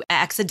texting where you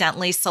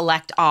accidentally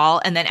select all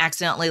and then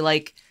accidentally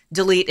like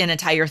delete an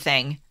entire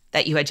thing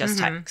that you had just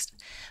texted.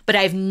 But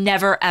I've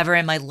never, ever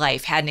in my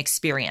life had an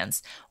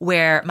experience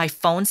where my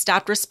phone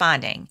stopped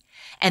responding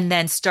and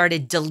then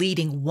started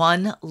deleting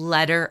one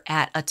letter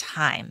at a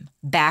time,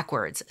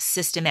 backwards,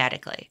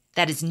 systematically.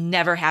 That has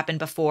never happened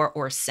before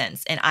or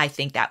since. And I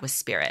think that was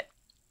spirit.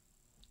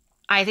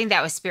 I think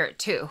that was spirit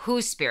too.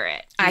 Whose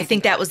spirit? I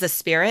think that was the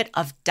spirit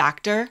of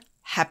Dr.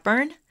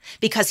 Hepburn,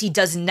 because he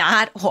does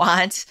not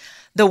want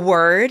the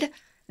word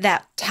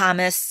that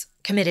Thomas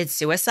committed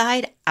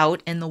suicide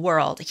out in the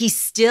world. He's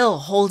still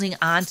holding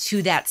on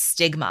to that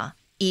stigma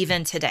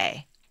even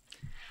today.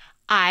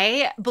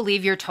 I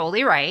believe you're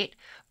totally right.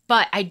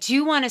 But I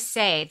do want to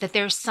say that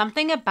there's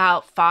something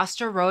about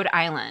Foster, Rhode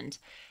Island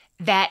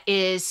that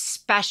is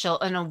special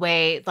in a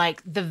way,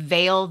 like the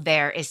veil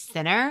there is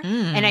thinner.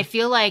 And I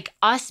feel like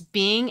us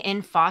being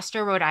in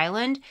Foster, Rhode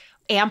Island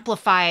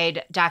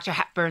amplified Dr.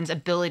 Hepburn's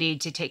ability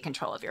to take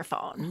control of your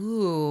phone.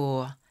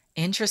 Ooh,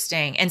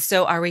 interesting. And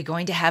so are we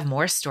going to have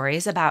more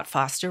stories about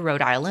Foster,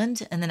 Rhode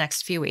Island in the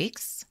next few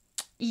weeks?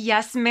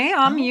 Yes,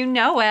 ma'am. You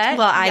know it.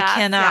 Well, I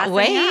cannot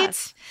wait.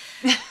 Yes.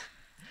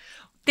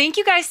 Thank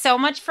you guys so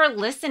much for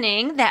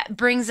listening. That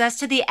brings us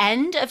to the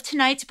end of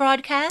tonight's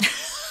broadcast.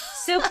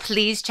 So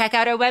please check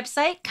out our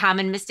website,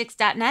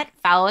 commonmystics.net.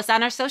 Follow us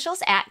on our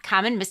socials at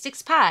Common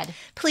Mystics Pod.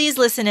 Please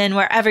listen in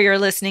wherever you're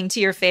listening to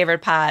your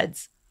favorite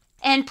pods.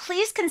 And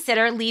please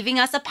consider leaving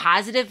us a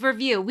positive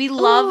review. We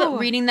love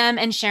reading them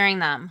and sharing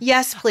them.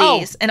 Yes,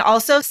 please. And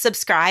also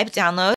subscribe, download,